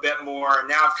on them a bit more, and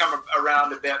now I've come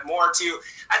around a bit more too.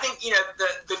 I think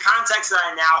the context that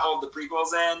I now hold the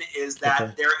prequels in is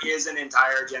that there is an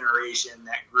entire generation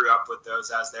that grew up with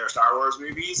those as their Star Wars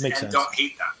movies don't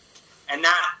hate them, and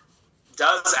that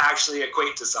does actually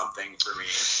equate to something for me.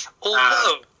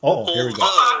 Here we go.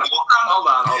 Hold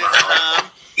on.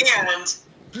 And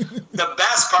the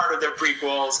best part of their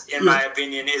prequels, in my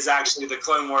opinion, is actually the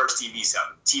Clone Wars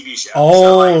TV show.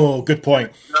 Oh, good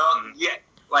point.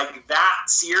 Like that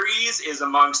series is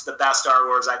amongst the best Star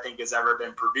Wars I think has ever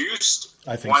been produced.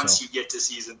 I think once you get to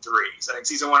season 3. So I think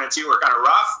season 1 and 2 are kind of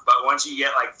rough, but once you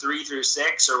get like 3 through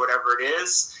 6 or whatever it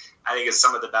is, I think it's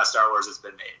some of the best Star Wars that's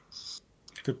been made.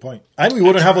 Good point. And we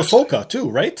wouldn't have Ahsoka too,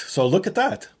 right? So look at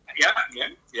that. Yeah,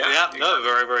 no,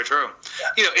 very, very true.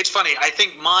 Yeah. It's funny. I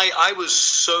think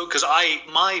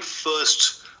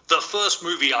the first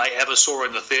movie I ever saw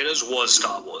in the theaters was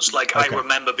Star Wars. Like, I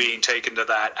remember being taken to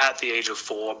that at the age of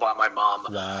 4 by my mom,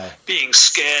 being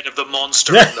scared of the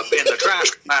monster in the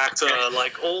trash compactor,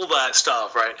 like all that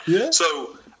stuff, right? Yeah.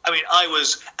 So, I mean,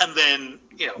 and then,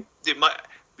 in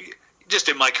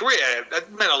my career, I've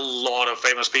met a lot of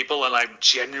famous people, and I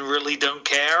generally don't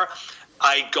care.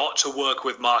 I got to work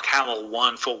with Mark Hamill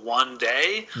for one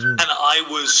day, and I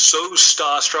was so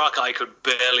starstruck I could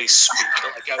barely speak.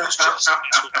 Like, it was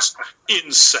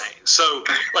insane. So,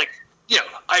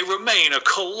 I remain a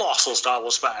colossal Star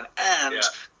Wars fan, and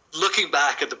looking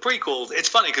back at the prequels, it's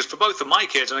funny because for both of my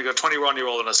kids, and I got a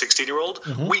 21-year-old and a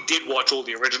 16-year-old, we did watch all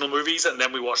the original movies and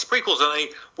then we watched the prequels. And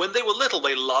when they were little,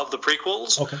 they loved the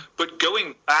prequels. Okay. But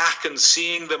going back and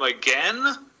seeing them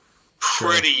again,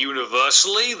 pretty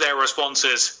universally, their response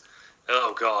is,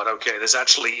 "Oh God, okay, this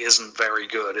actually isn't very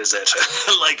good, is it?"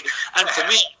 And for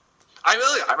me, I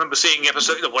remember seeing the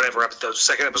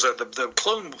second episode,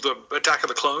 the Attack of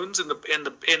the Clones in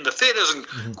the theaters,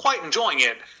 and quite enjoying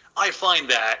it. I find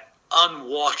that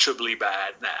unwatchably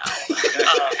bad now.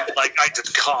 I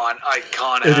just can't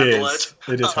handle it.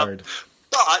 It is hard.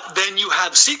 But then you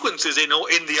have sequences in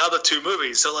the other two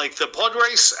movies. So like the pod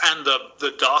race and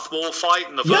the Darth Maul fight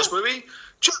in the first movie,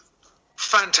 just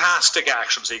fantastic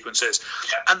action sequences.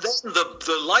 Yeah. And then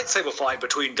the lightsaber fight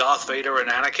between Darth Vader and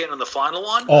Anakin in the final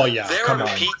one. Oh yeah, there are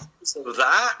pieces of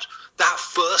that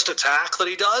first attack that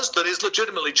he does that is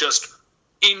legitimately just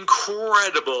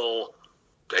incredible.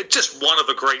 It's just one of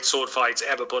the great sword fights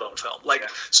ever put on film.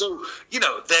 So,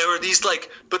 there are these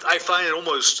but I find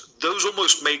those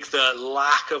almost make the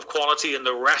lack of quality in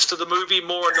the rest of the movie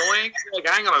more annoying.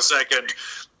 Hang on a second.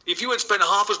 If you had spent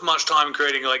half as much time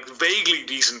creating vaguely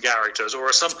decent characters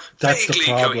or some vaguely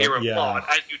coherent plot,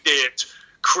 and you did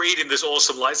creating this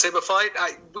awesome lightsaber fight,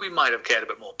 we might have cared a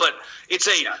bit more. But it's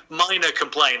a minor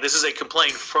complaint. This is a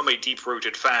complaint from a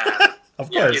deep-rooted fan.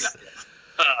 Of course.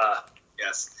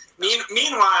 Yes.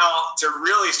 Meanwhile, to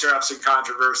really stir up some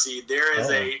controversy, there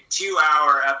is a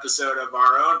 2-hour episode of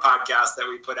our own podcast that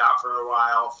we put out for a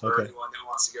while for anyone that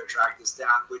wants to go track this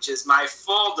down, which is my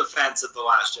full defense of The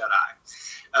Last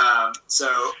Jedi. So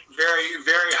very,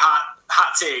 very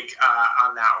hot take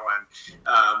on that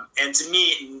one. And to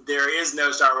me, there is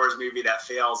no Star Wars movie that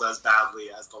fails as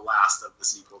badly as the last of the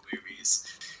sequel movies.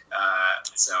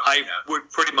 I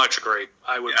would pretty much agree.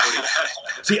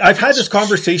 See, I've had this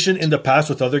conversation in the past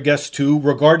with other guests too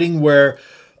regarding where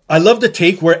I love the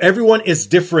take where everyone is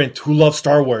different who loves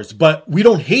Star Wars, but we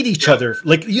don't hate each other.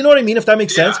 You know what I mean? If that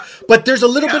makes sense. But there's a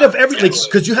little bit of everything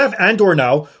because you have Andor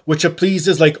now, which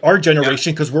pleases our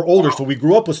generation because we're older, so we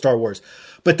grew up with Star Wars.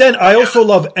 But then I also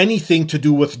love anything to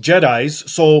do with Jedis.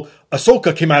 So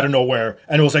Ahsoka came out of nowhere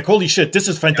and it was holy shit, this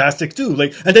is fantastic too.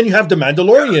 And then you have The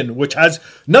Mandalorian, which has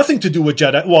nothing to do with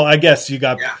Jedi. Well, I guess you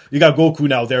got Goku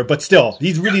now there, but still,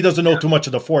 he really doesn't know too much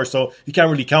of the Force, so you can't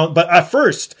really count. But at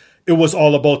first, it was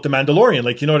all about The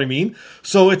Mandalorian, you know what I mean?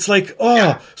 So it's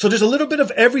so there's a little bit of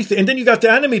everything. And then you got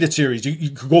the animated series. You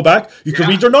could go back, you can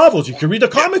read their novels, you can read the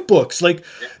comic books.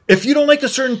 If you don't like a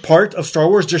certain part of Star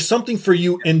Wars, there's something for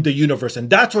you in the universe. And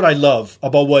that's what I love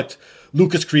about what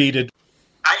Lucas created.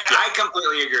 I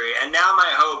completely agree. And now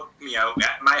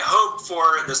my hope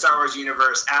for the Star Wars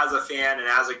universe as a fan and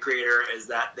as a creator is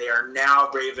that they are now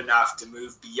brave enough to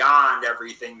move beyond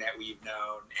everything that we've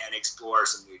known and explore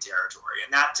some new territory.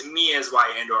 And that to me is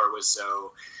why Andor was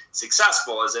so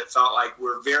successful, is it felt like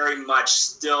we're very much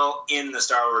still in the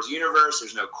Star Wars universe.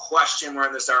 There's no question we're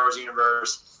in the Star Wars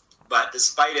universe. But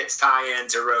despite its tie-in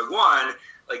to Rogue One,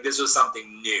 this was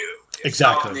something new. It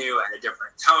felt new, had a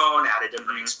different tone, had a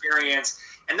different experience.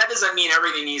 And that doesn't mean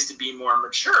everything needs to be more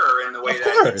mature in the way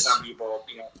that some people,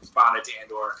 responded to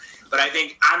Andor. But I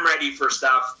think I'm ready for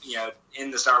stuff,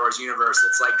 in the Star Wars universe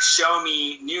that's show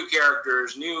me new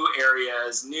characters, new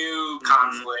areas, new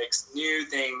conflicts, new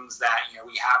things that,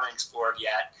 we haven't explored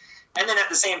yet. And then at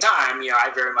the same time,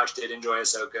 I very much did enjoy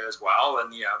Ahsoka as well,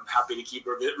 and I'm happy to keep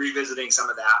revisiting some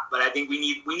of that. But I think we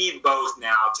need both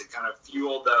now to kind of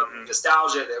fuel the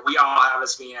nostalgia that we all have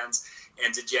as fans,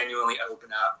 and to genuinely open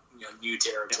up new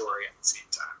territory at the same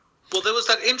time. Well, there was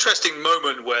that interesting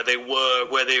moment where they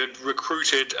had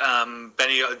recruited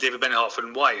David Benioff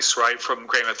and Weiss, right, from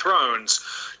Game of Thrones,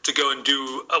 to go and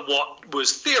do what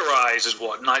was theorized as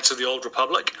Knights of the Old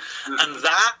Republic, and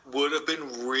that would have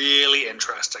been really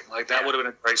interesting. That would have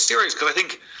been a great series, because I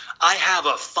think I have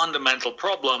a fundamental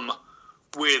problem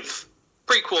with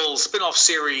prequels, spin-off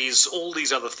series, all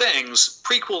these other things,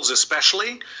 prequels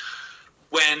especially,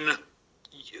 when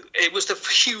it was the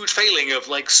huge failing of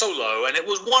Solo, and it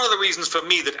was one of the reasons for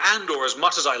me that Andor, as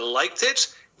much as I liked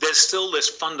it, there's still this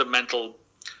fundamental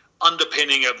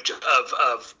underpinning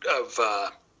of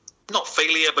not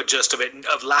failure, but just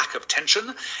of lack of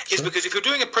tension, is because if you're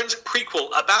doing a prequel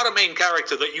about a main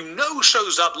character that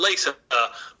shows up later,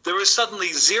 there is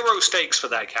suddenly zero stakes for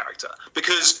that character,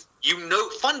 because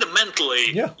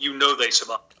fundamentally they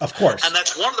survive. Of course. And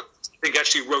that's one of the I think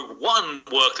actually Rogue One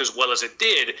worked as well as it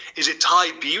did, is it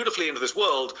tied beautifully into this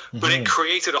world, but it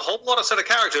created a whole lot of set of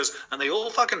characters, and they all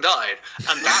fucking died.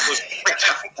 And that was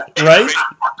great. Right?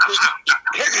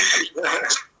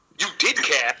 You did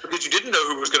care, because you didn't know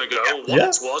who was going to go, or what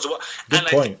this was. Good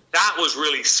point. That was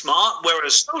really smart,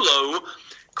 whereas Solo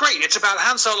great. It's about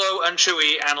Han Solo and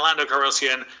Chewie and Lando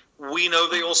Calrissian. We know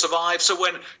they all survive. So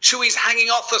when Chewie's hanging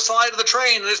off the side of the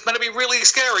train and it's meant to be really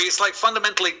scary, it's like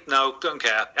fundamentally, no, don't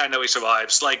care. I know he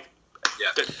survives. Like,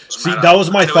 see, that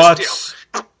was my thoughts.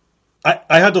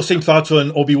 I had those same thoughts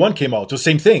when Obi-Wan came out. The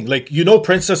same thing. Like,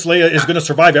 Princess Leia is going to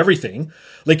survive everything.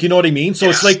 Like, you know what I mean? So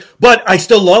it's like, but I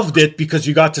still loved it because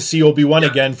you got to see Obi-Wan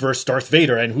again versus Darth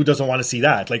Vader, and who doesn't want to see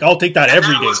that? Like, I'll take that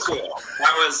every day. That was cool.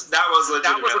 That was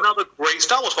another great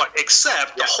Star Wars fight,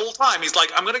 except the whole time he's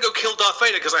like, I'm going to go kill Darth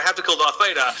Vader because I have to kill Darth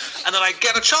Vader, and then I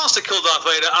get a chance to kill Darth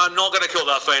Vader, and I'm not going to kill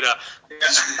Darth Vader.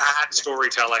 It's bad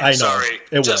storytelling. I know. Sorry.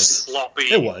 It Just was. sloppy.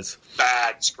 It was.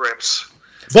 Bad scripts.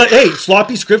 But hey,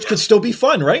 sloppy scripts could still be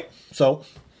fun, right? So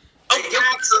it can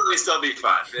absolutely still be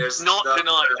fun. There's not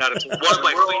denying that. It's one of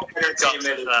my world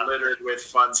entertainment is littered with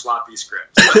fun, sloppy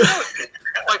scripts.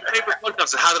 My favorite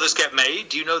podcast. How Did This Get Made?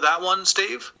 Do you know that one,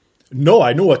 Steve? No,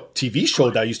 I know a TV show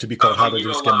that used to be called How Did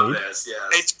This Get Made. Yes.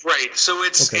 It's great. So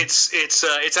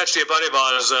it's actually a buddy of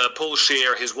ours, Paul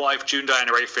Scheer, his wife June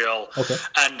Diana Raphael,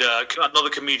 and another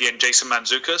comedian, Jason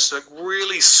Mantzoukas. Like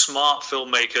really smart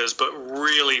filmmakers, but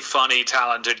really funny,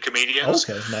 talented comedians.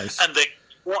 Okay, nice. And they'll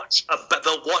watch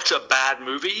a bad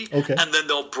movie, and then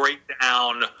they'll break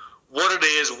down what it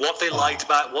is, what they liked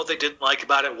about it, what they didn't like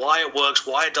about it, why it works,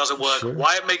 why it doesn't work,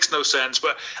 why it makes no sense.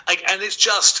 But and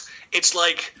it's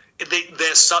like.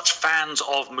 They're such fans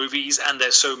of movies and they're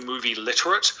so movie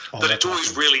literate that it's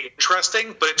always really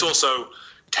interesting, but it also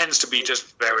tends to be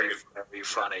just very, very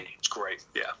funny. It's great,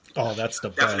 yeah. Oh, that's the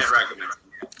best. Definitely recommend.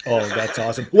 Oh, that's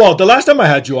awesome. Well, the last time I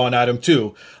had you on, Adam,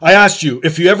 too, I asked you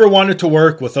if you ever wanted to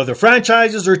work with other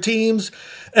franchises or teams,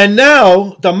 and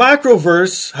now the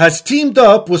Macroverse has teamed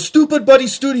up with Stupid Buddy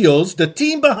Studios, the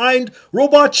team behind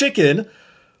Robot Chicken.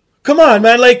 Come on,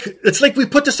 man. Like, it's like we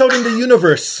put this out in the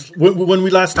universe when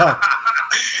we last talked.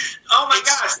 Oh, my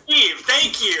gosh, Steve.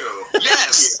 Thank you.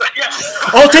 Yes.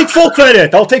 I'll take full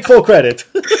credit. Full credit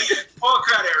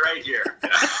right here.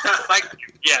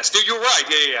 Yes, dude, you're right.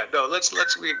 Yeah. No, let's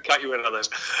we cut you in on this.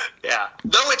 Yeah.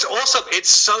 No, it's awesome. It's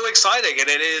so exciting. And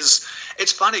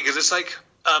it's funny because it's like,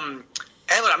 Evan,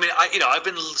 I mean, I've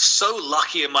been so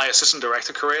lucky in my assistant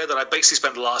director career that I basically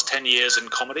spent the last 10 years in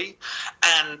comedy.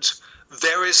 And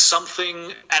there is something,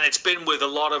 and it's been with a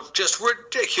lot of just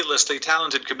ridiculously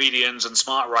talented comedians and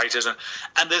smart writers,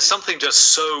 and there's something just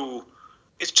so,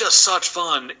 it's just such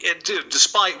fun.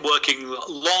 Despite working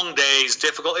long days,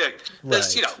 difficult,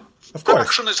 there's,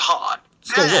 production is hard.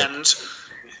 And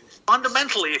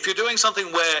fundamentally, if you're doing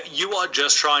something where you are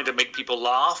just trying to make people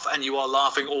laugh, and you are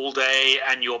laughing all day,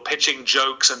 and you're pitching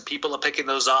jokes, and people are picking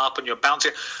those up, and you're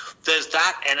bouncing, there's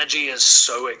that energy is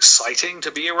so exciting to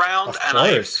be around,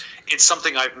 and it's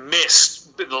something I've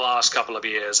missed in the last couple of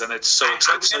years, and it's so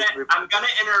exciting. I'm going to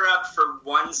interrupt for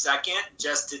 1 second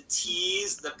just to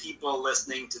tease the people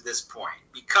listening to this point,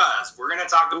 because we're going to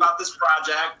talk about this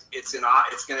project. It's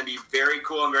going to be very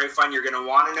cool and very fun. You're going to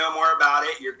want to know more about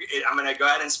it. I'm going to go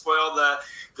ahead and spoil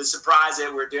the surprise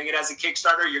that we're doing it as a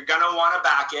Kickstarter. You're going to want to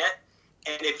back it.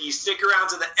 And if you stick around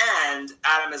to the end,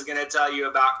 Adam is going to tell you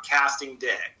about casting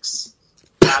dicks.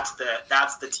 That's the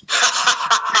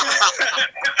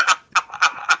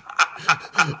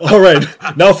All right.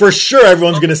 Now, for sure,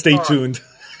 everyone's going to stay tuned.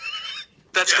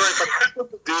 That's great. Like,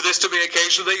 do this to me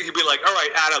occasionally. He'd be like, "All right,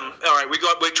 Adam. All right,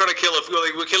 we're trying to kill.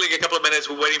 We're killing a couple of minutes.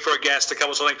 We're waiting for a guest to come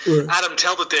with something. Adam,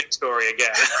 tell the dick story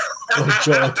again." Oh,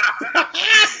 God.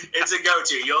 It's a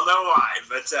go-to. You'll know why.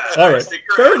 But all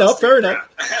right, fair enough.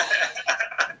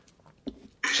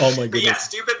 Oh my goodness. Yeah,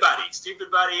 Stupid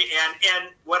Buddy, and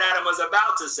what Adam was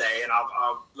about to say, and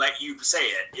I'll let you say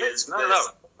it, is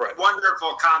this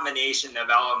wonderful combination of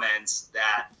elements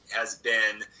that has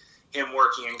been him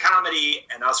working in comedy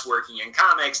and us working in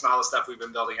comics and all the stuff we've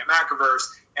been building at Macroverse,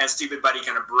 and Stupid Buddy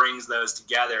kind of brings those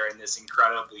together in this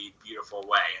incredibly beautiful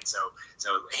way. And so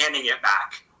handing it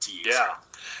back to you. Yeah.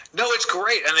 No, it's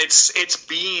great, and it's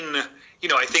been,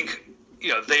 I think,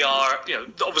 they are,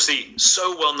 obviously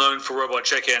so well known for Robot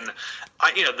Chicken.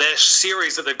 Their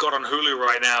series that they've got on Hulu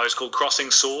right now is called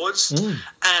Crossing Swords.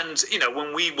 And,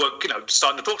 when we were,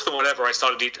 starting to talk to them or whatever, I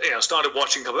started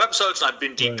watching a couple of episodes, and I've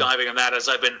been deep diving on that as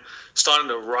I've been starting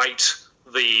to write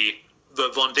the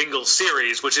Von Dingle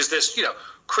series, which is this,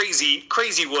 crazy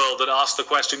world that asks the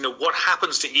question, what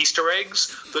happens to Easter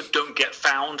eggs that don't get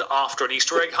found after an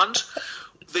Easter egg hunt?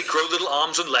 They grow little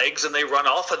arms and legs, and they run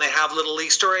off, and they have little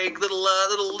Easter egg,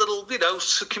 little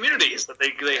communities that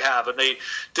they have, and they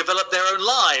develop their own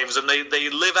lives, and they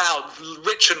live out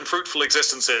rich and fruitful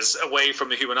existences away from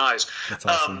the human eyes. That's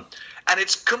awesome. And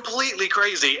it's completely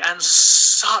crazy and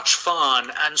such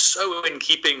fun, and so in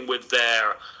keeping with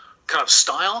their kind of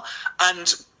style.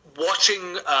 And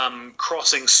watching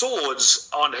Crossing Swords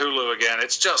on Hulu again,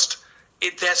 it's just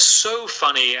they're so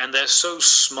funny and they're so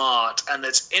smart and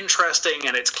it's interesting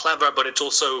and it's clever, but it's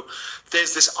also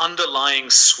there's this underlying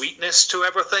sweetness to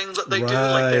everything that they do.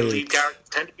 Like their lead characters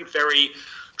tend to be very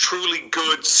truly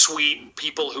good, sweet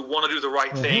people who want to do the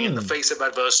right thing in the face of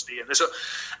adversity, and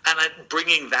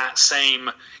bringing that same,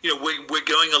 we're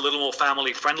going a little more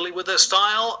family friendly with their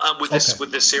style with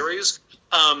this series.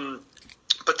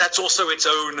 But that's also its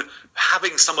own,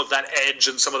 having some of that edge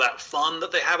and some of that fun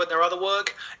that they have in their other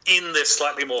work in this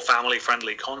slightly more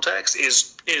family-friendly context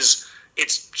is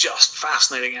it's just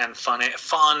fascinating and fun and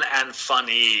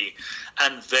funny.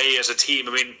 And they, as a team,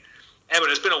 I mean, Evan,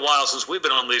 it's been a while since we've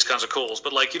been on these kinds of calls,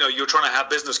 but you're trying to have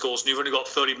business calls and you've only got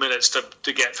 30 minutes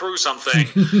to get through something,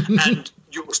 and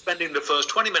you're spending the first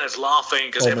 20 minutes laughing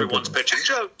because everyone's pitching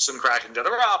jokes and cracking each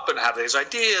other up and have these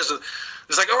ideas. And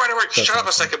it's like, all right, shut up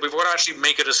a second. We've got to actually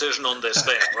make a decision on this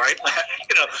thing, right?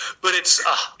 But it's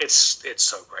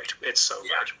so great. It's so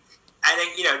great. I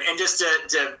think, and just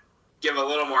to give a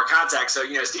little more context, so,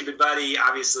 Stupid Buddy,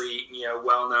 obviously,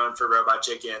 well known for Robot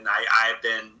Chicken. I've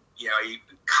been, a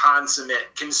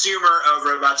consummate consumer of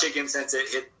Robot Chicken since it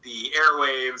hit the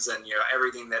airwaves and,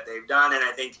 everything that they've done. And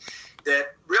I think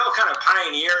that real kind of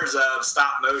pioneers of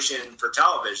stop motion for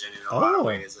television in a lot of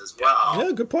ways as well.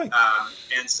 Yeah, good point.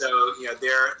 And so,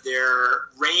 their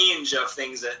range of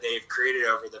things that they've created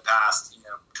over the past,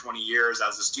 20 years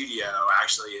as a studio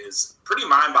actually is pretty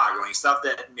mind-boggling. Stuff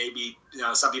that maybe,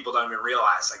 some people don't even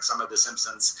realize, like some of the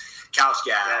Simpsons couch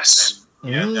gags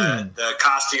and, the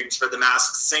costumes for the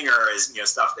Masked Singer is,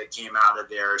 stuff that came out of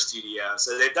their studio.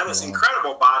 So they've done this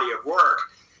incredible body of work.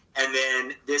 And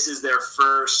then this is their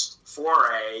first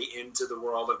foray into the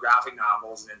world of graphic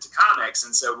novels and into comics.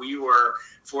 And so we were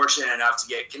fortunate enough to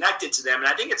get connected to them. And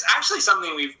I think it's actually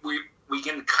something we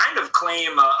can kind of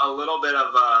claim a little bit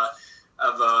of a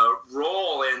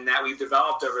role in that we've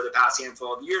developed over the past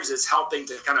handful of years, is helping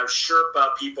to kind of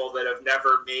Sherpa people that have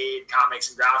never made comics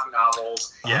and graphic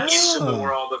novels into the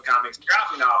world of comics and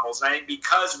graphic novels. And I think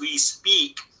because we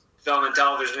speak film and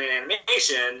television and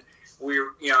animation, we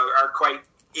are quite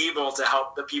able to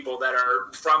help the people that are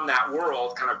from that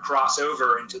world kind of cross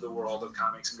over into the world of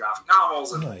comics and graphic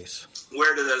novels. And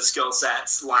where do those skill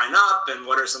sets line up, and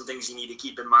what are some things you need to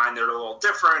keep in mind that are a little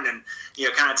different, and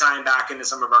kind of tying back into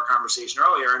some of our conversation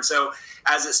earlier. And so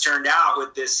as it's turned out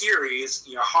with this series,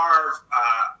 Harvard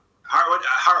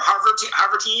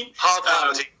team.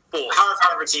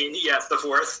 Harvard, yes, the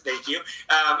fourth, thank you,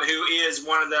 who is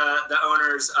one of the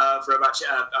owners of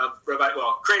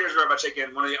creators of Robot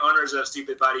Chicken, one of the owners of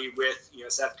Stupid Buddy with,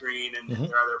 Seth Green and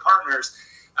their other partners.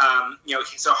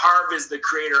 So Harv is the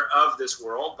creator of this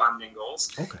world, Von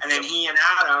Dingles, and then he and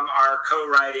Adam are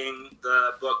co-writing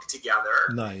the book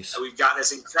together. Nice. We've got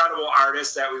this incredible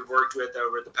artist that we've worked with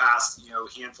over the past,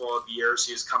 handful of years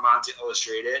who's come on to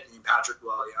illustrate it, named Patrick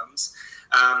Williams.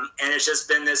 And it's just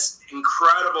been this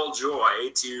incredible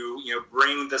joy to,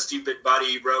 bring the Stupid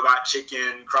Buddy, Robot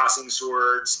Chicken, Crossing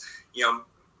Swords,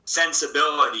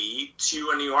 sensibility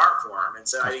to a new art form. And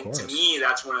so I think to me,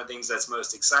 that's one of the things that's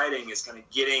most exciting, is kind of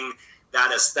getting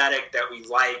that aesthetic that we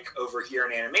like over here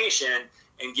in animation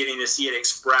and getting to see it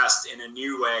expressed in a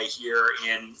new way here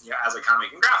in, as a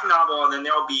comic and graphic novel. And then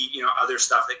there'll be, other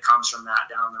stuff that comes from that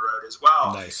down the road as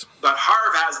well. Nice. But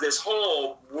Harv has this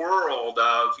whole world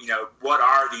of, what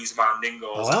are these Von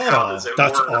Dingles? Oh, how does it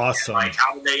that's work? awesome. And,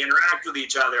 how do they interact with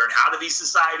each other? And how do these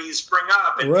societies spring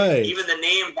up? And even the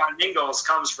name Von Dingles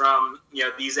comes from,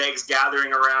 these eggs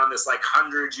gathering around this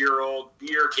 100-year-old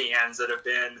beer cans that have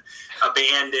been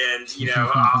abandoned,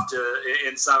 off to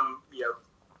in some,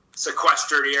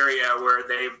 sequestered area where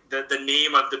the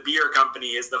name of the beer company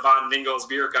is the Von Dingles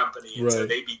Beer Company, and so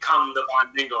they become the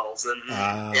Von Dingles, and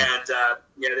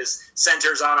this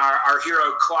centers on our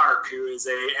hero Clark, who is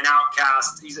an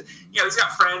outcast. He's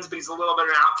got friends, but he's a little bit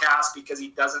of an outcast because he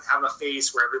doesn't have a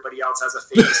face where everybody else has a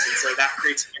face, and so that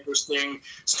creates interesting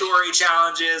story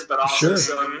challenges, but also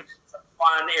some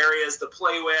fun areas to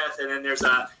play with. And then there's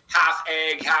a half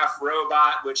egg, half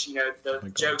robot, which,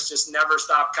 the jokes just never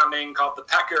stop coming, called the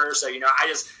Pecker. So,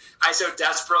 I so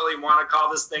desperately want to call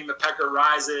this thing the Pecker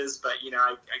Rises, but,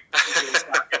 I can't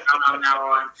stop on that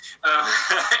one.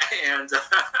 And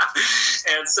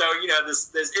so, this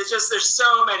it's just, there's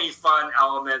so many fun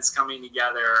elements coming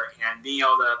together, and being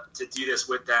able to do this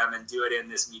with them and do it in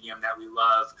this medium that we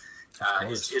love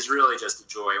is really just a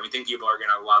joy. And we think people are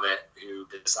going to love it who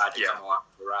decide to come along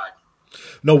for the ride.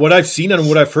 No, what I've seen and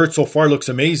what I've heard so far looks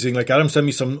amazing. Like Adam sent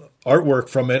me some artwork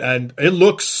from it, and it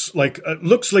looks like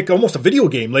almost a video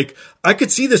game. Like I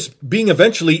could see this being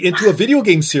eventually into a video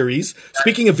game series.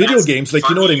 Speaking of video games, like,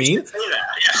 you know what I mean?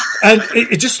 And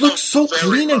it just looks so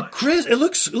clean and crisp. It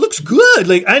looks good.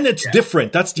 Like, and it's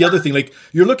different. That's the other thing. Like,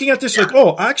 you're looking at this like,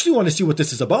 oh, I actually want to see what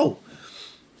this is about.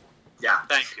 Yeah,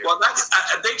 thank you. Well, that's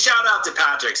a big shout out to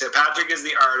Patrick. So Patrick is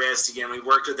the artist. Again, we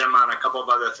worked with him on a couple of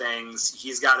other things.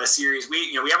 He's got a series.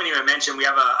 We haven't even mentioned we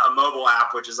have a mobile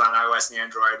app which is on iOS and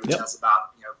Android, which has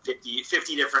about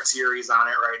 50 different series on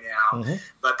it right now. Mm-hmm.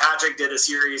 But Patrick did a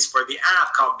series for the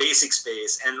app called Basic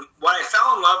Space, and what I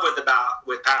fell in love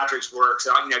with Patrick's work.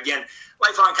 So again,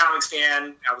 lifelong comics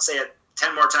fan. I would say it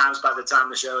 10 more times by the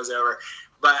time the show is over.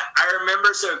 But I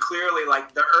remember so clearly,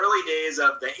 like, the early days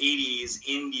of the 80s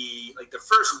indie, like the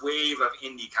first wave of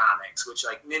indie comics, which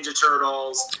like Ninja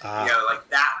Turtles, like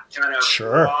that kind of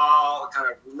raw,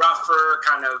 kind of rougher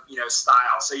kind of,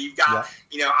 style. So you've got,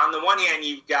 on the one hand,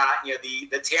 you've got,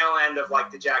 the tail end of like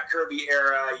the Jack Kirby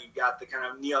era. You've got the kind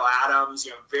of Neil Adams,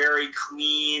 very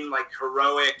clean, like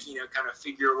heroic, kind of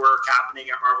figure work happening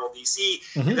at Marvel DC.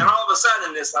 Mm-hmm. And then all of a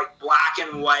sudden this like black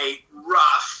and white,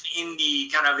 rough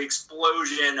indie kind of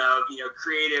explosion of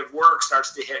creative work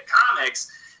starts to hit comics.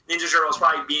 Ninja Turtles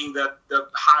probably being the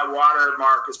high water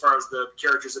mark as far as the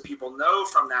characters that people know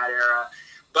from that era.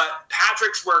 But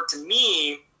Patrick's work to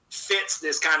me fits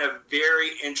this kind of very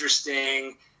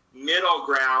interesting middle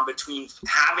ground between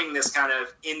having this kind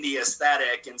of indie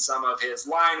aesthetic in some of his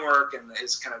line work and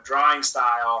his kind of drawing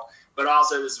style, but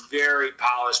also this very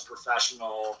polished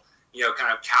professional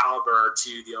kind of caliber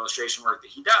to the illustration work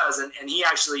that he does. And he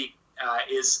actually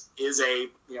is a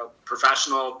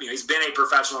professional. He's been a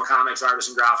professional comics artist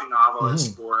and graphic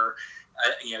novelist for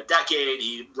a decade.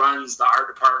 He runs the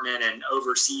art department and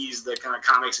oversees the kind of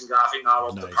comics and graphic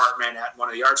novel department at one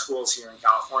of the art schools here in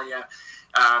California.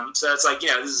 So it's like,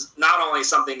 this is not only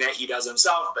something that he does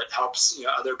himself, but helps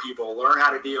other people learn how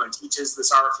to do and teaches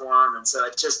this art form. And so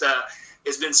it's just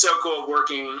it's been so cool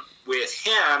working with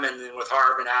him and then with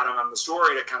Harv and Adam on the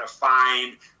story to kind of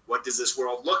find what does this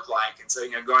world look like. And so,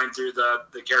 going through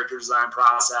the character design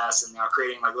process and now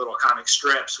creating like little comic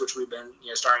strips, which we've been,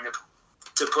 starting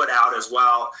to put out as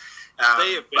well.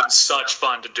 They have been such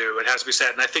fun to do, it has to be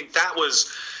said. And I think that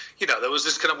was, there was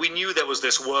this kind of, we knew there was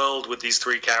this world with these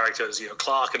three characters,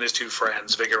 Clark and his two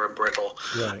friends, Vigor and Brittle.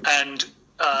 Right. And,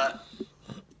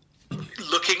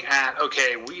 looking at,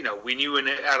 we knew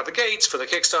out of the gates for the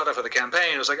Kickstarter, for the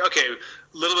campaign, it was like, okay,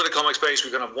 a little bit of comic space.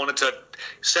 We kind of wanted to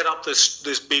set up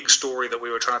this big story that we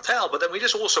were trying to tell, but then we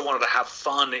just also wanted to have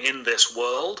fun in this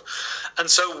world. And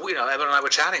so, Evan and I were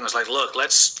chatting. I was like, look,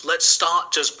 let's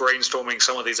start just brainstorming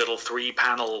some of these little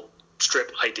 3-panel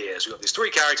strip ideas. We've got these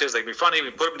 3 characters. They can be funny. We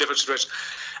can put them in different situations.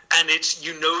 And it's,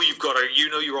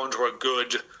 you're onto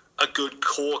a good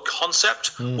core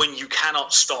concept when you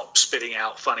cannot stop spitting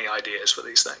out funny ideas for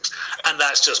these things. And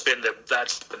that's been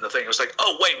the thing. It was like,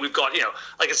 oh wait, we've got,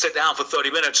 I can sit down for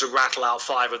 30 minutes to rattle out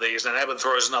 5 of these, and Evan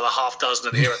throws another half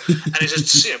dozen in here. And it's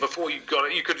just, before you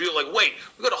could feel like, wait,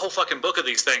 we've got a whole fucking book of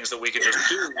these things that we can just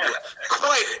do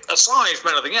quite aside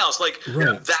from anything else. Like,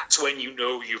 that's when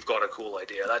you've got a cool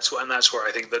idea. That's where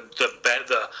I think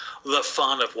the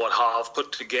fun of what Harv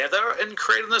put together in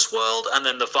creating this world, and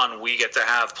then the fun we get to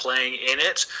have playing in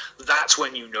it, that's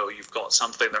when you've got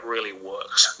something that really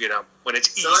works, when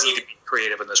it's easy to be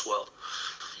creative in this world.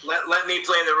 Let me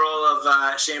play the role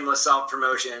of shameless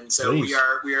self-promotion. So we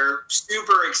are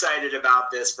super excited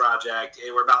about this project.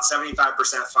 We're about 75%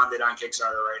 funded on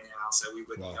Kickstarter right now. So we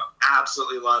would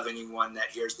absolutely love anyone that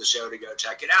hears the show to go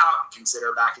check it out.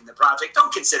 Consider backing the project.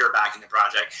 Don't consider backing the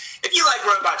project. If you like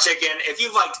Robot Chicken, if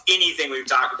you've liked anything we've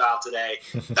talked about today,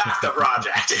 back the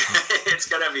project. It's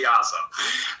going to be awesome.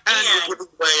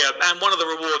 And one of the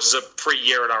rewards is a free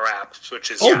year in our app,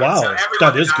 which is So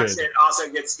that is good. It also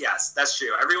gets that's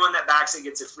true. Everyone that backs it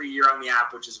gets a free year on the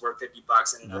app, which is worth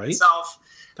 $50 in and of itself.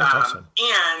 That's awesome.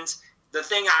 And the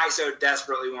thing I so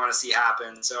desperately want to see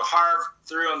happen, so Harv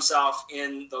threw himself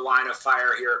in the line of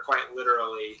fire here, quite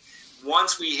literally.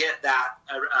 Once we hit that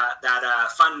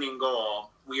funding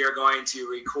goal, we are going to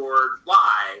record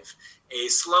live a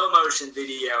slow motion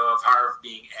video of Harv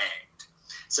being egged.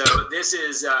 So this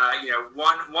is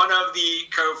one of the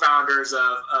co-founders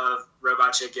of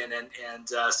Robot Chicken and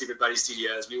Stupid Buddy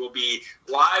Studios. We will be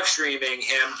live streaming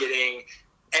him getting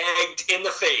egged in the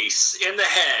face, in the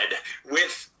head,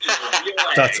 with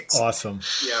That's awesome.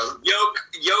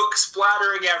 Yolk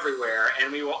splattering everywhere,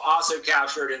 and we will also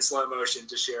capture it in slow motion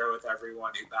to share with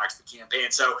everyone who backs the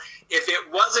campaign. So if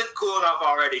it wasn't cool enough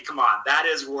already, come on, that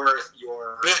is worth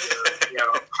your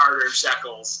hard-earned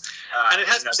shekels. And it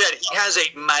has to be said, he has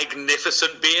a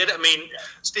magnificent beard. I mean,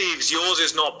 Steve's, yours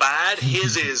is not bad.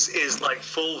 His is like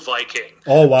full Viking.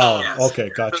 Oh wow! Okay,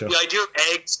 gotcha. The idea of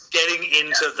eggs getting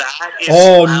into that is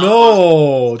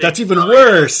no, that's even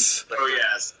worse. Oh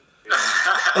yes.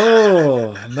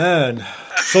 Oh man!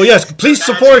 So yes, please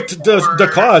support the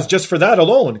cause just for that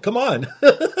alone. Come on.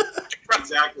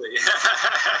 Exactly.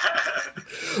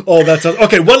 Oh, that's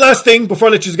okay. One last thing before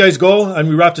I let you guys go, and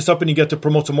we wrap this up, and you get to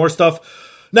promote some more stuff.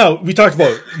 Now, we talked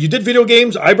about, you did video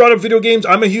games. I brought up video games.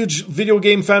 I'm a huge video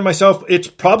game fan myself. It's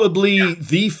probably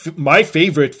my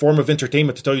favorite form of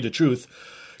entertainment, to tell you the truth.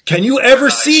 Can you ever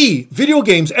see video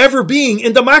games ever being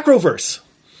in the macroverse?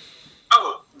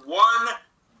 Oh,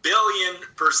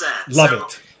 1,000,000,000%. Love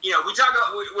it.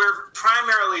 We're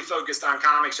primarily focused on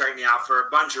comics right now for a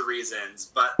bunch of reasons,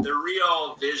 but the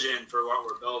real vision for what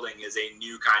we're building is a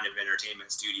new kind of entertainment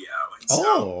studio. And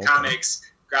so comics,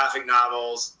 graphic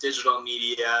novels, digital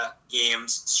media,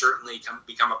 games certainly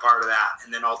become a part of that,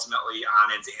 and then ultimately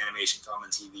on into animation, film,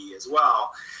 and TV as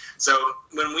well. So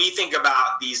when we think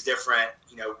about these different,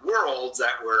 worlds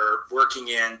that we're working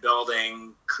in,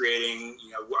 building, creating,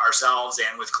 ourselves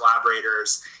and with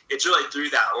collaborators, it's really through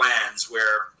that lens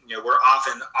where, we're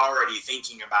often already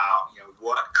thinking about,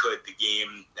 what could the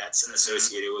game that's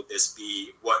associated with this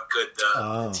be? What could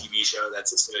the TV show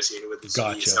that's associated with this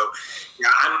be? So,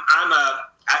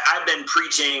 I've been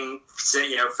preaching,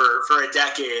 for a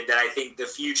decade that I think the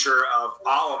future of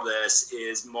all of this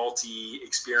is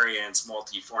multi-experience,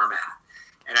 multi-format.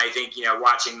 And I think,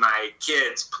 watching my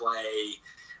kids play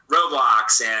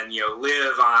Roblox and,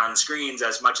 live on screens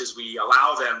as much as we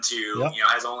allow them to,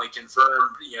 has only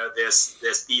confirmed, this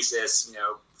thesis,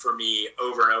 for me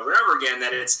over and over and over again,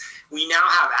 that we now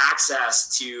have access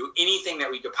to anything that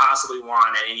we could possibly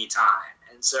want at any time.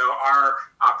 And so our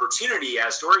opportunity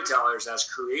as storytellers, as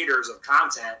creators of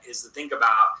content, is to think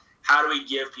about how do we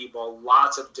give people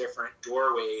lots of different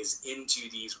doorways into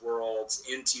these worlds,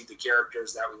 into the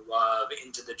characters that we love,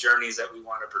 into the journeys that we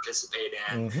want to participate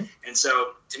in. Mm-hmm. And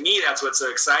so to me, that's what's so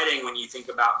exciting when you think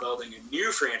about building a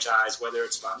new franchise, whether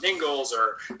it's Von Dingles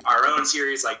or our own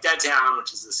series like Dead Town,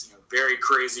 which is this very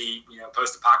crazy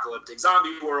post-apocalyptic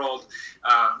zombie world,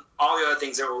 all the other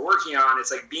things that we're working on. It's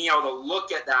like being able to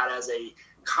look at that as a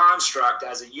construct,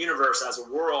 as a universe, as a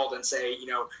world, and say,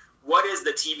 what is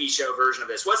the TV show version of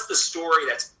this? What's the story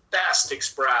that's best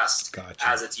expressed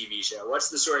as a TV show?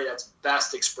 What's the story that's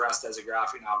best expressed as a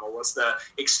graphic novel? What's the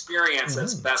experience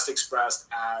that's best expressed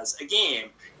as a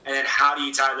game? And then how do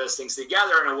you tie those things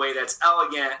together in a way that's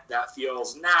elegant, that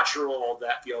feels natural,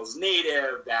 that feels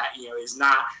native, that is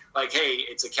not like, hey,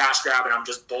 it's a cash grab and I'm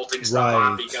just bolting stuff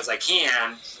on because I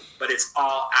can, but it's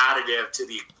all additive to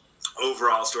the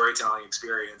overall storytelling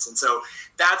experience. And so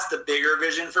that's the bigger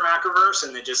vision for Macroverse,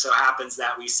 and it just so happens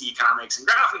that we see comics and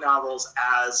graphic novels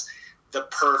as the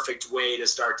perfect way to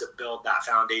start to build that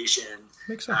foundation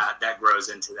that grows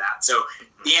into that. So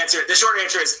the short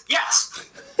answer is yes.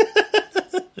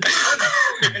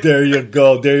 There you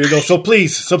go. So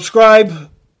please subscribe,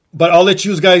 but I'll let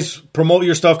you guys promote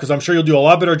your stuff because I'm sure you'll do a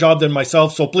lot better job than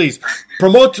myself. So please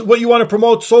promote what you want to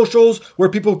promote, socials, where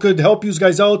people could help you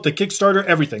guys out, the Kickstarter,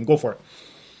 everything. Go for it.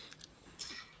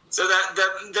 So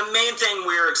the main thing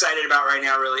we're excited about right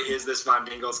now really is this Von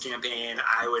Dingles campaign.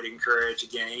 I would encourage,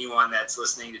 again, anyone that's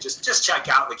listening to just check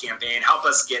out the campaign. Help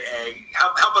us get egg.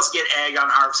 Help us get egg on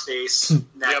Harv's face. And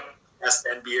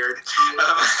beard.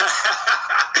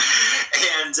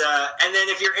 And then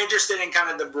if you're interested in kind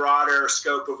of the broader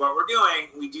scope of what we're doing,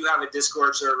 we do have a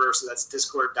Discord server. So that's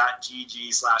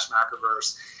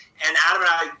discord.gg/Macroverse. And Adam and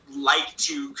I like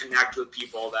to connect with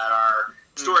people that are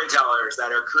storytellers,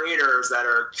 that are creators, that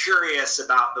are curious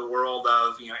about the world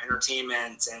of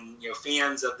entertainment and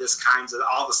fans of this kinds of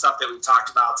all the stuff that we've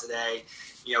talked about today.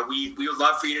 We would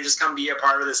love for you to just come be a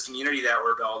part of this community that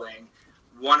we're building.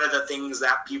 One of the things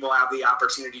that people have the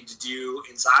opportunity to do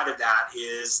inside of that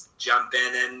is jump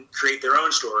in and create their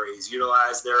own stories,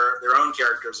 utilize their own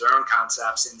characters, their own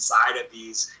concepts inside of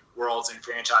these worlds and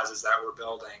franchises that we're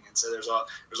building. And so there's a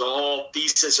whole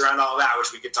thesis around all that,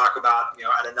 which we could talk about,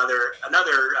 at another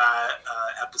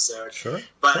episode. Sure.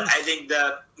 But I think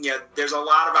there's a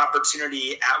lot of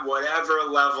opportunity at whatever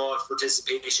level of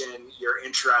participation you're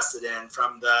interested in,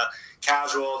 from the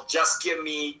casual. Just give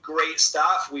me great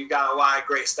stuff. We've got a lot of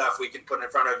great stuff we can put in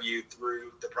front of you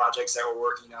through the projects that we're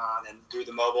working on and through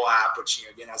the mobile app, which,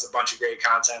 again, has a bunch of great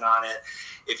content on it.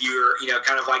 If you're,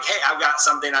 kind of like, hey, I've got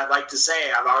something I'd like to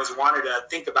say. I've always wanted to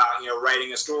think about,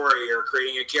 writing a story or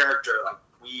creating a character. Like,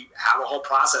 we have a whole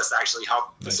process to actually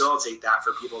help facilitate that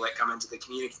for people that come into the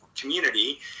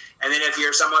community. And then if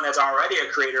you're someone that's already a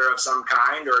creator of some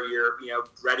kind, or you're,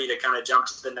 ready to kind of jump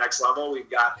to the next level, we've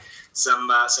got some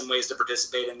ways to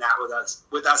participate in that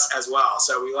with us as well.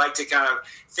 So we like to kind of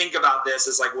think about this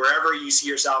as like, wherever you see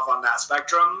yourself on that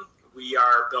spectrum, we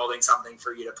are building something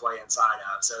for you to play inside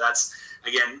of. So that's,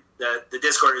 again, the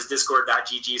Discord is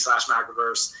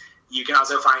discord.gg/Macroverse. You can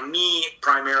also find me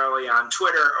primarily on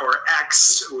Twitter or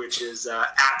X, which is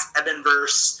at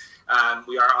Ebbenverse.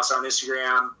 We are also on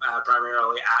Instagram,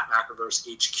 primarily at Macroverse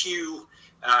HQ.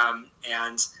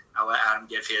 And I'll let Adam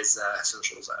give his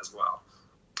socials as well.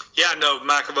 Yeah, no,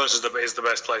 Macroverse is the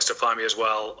best place to find me as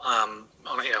well. I'm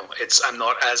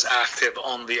not as active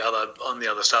on the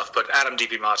other stuff, but Adam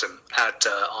DP Martin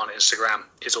on Instagram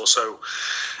is also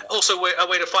a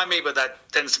way to find me, but that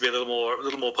tends to be a little more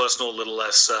personal, a little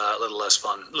less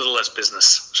fun, a little less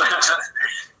business.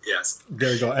 Yes.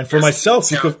 There you go. And for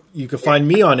myself, you could find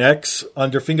me on X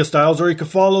under Fingerstyles, or you can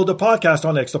follow the podcast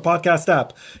on X, the podcast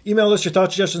app. Email us your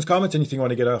thoughts, suggestions, comments, anything you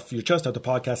want to get off your chest at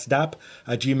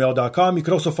thepodcastdapp@gmail.com. You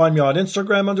could also find me on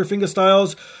Instagram under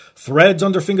Fingerstyles, Threads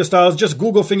under Fingerstyles. Just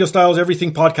Google Fingerstyles.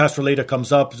 Everything podcast related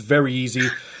comes up. It's very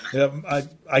easy.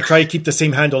 I try to keep the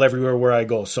same handle everywhere where I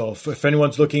go. So if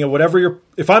anyone's looking at whatever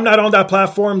if I'm not on that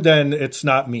platform, then it's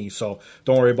not me. So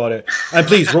don't worry about it. And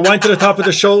please rewind to the top of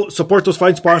the show. Support those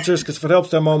fine sponsors, because if it helps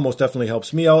them out, most definitely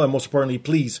helps me out. And most importantly,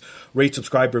 please rate,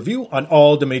 subscribe, review on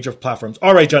all the major platforms.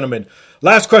 All right, gentlemen.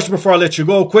 Last question before I let you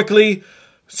go quickly.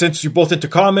 Since you're both into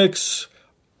comics,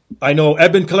 I know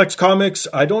Eben collects comics.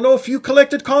 I don't know if you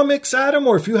collected comics, Adam,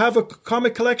 or if you have a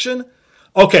comic collection.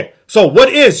 Okay, so what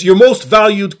is your most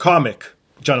valued comic,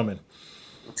 gentlemen?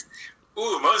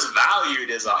 Ooh, most valued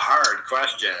is a hard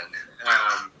question.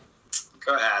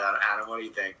 Go ahead, Adam. What do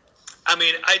you think? I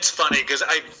mean, it's funny because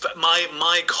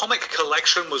my comic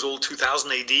collection was all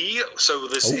 2000 AD, so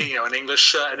this an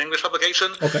English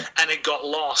publication, okay. And it got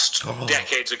lost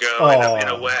decades ago in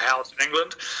a warehouse in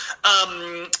England.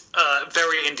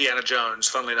 Very Indiana Jones,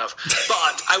 funnily enough.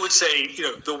 But I would say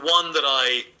the one that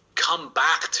I come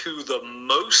back to the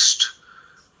most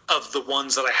of the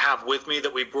ones that I have with me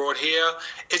that we brought here,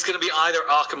 it's going to be either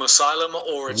Arkham Asylum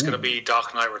or it's going to be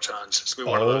Dark Knight Returns. It's going to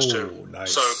be one of those two.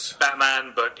 Nice. So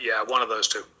Batman, but yeah, one of those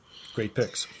two. Great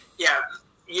picks. Yeah,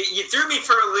 you threw me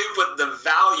for a loop with the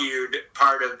valued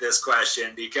part of this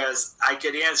question, because I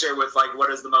could answer with like, what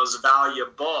is the most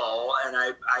valuable? And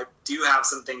I do have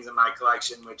some things in my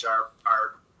collection which are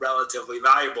relatively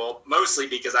valuable, mostly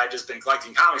because I've just been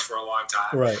collecting comics for a long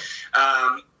time. Right.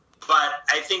 But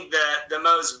I think the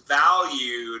most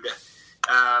valued,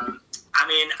 I'm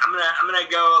gonna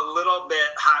go a little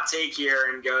bit hot take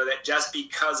here and go that just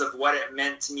because of what it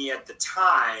meant to me at the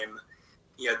time,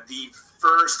 the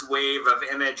first wave of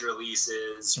Image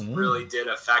releases really did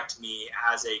affect me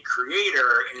as a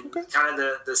creator in kind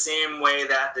of the same way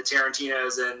that the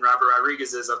Tarantinos and Robert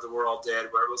Rodriguez's of the world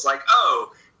did, where it was like,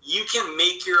 oh, you can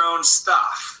make your own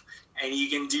stuff and you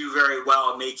can do very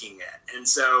well making it. And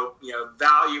so,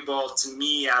 valuable to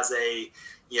me as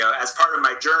as part of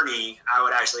my journey, I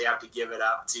would actually have to give it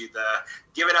up to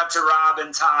Rob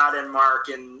and Todd and Mark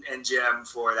and Jim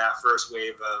for that first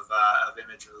wave of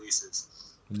Image releases.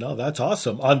 No, that's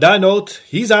awesome. On that note,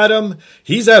 he's Adam,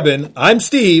 he's Eben, I'm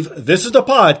Steve. This is the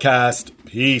podcast.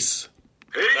 Peace.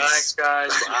 Thanks,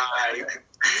 guys. Bye.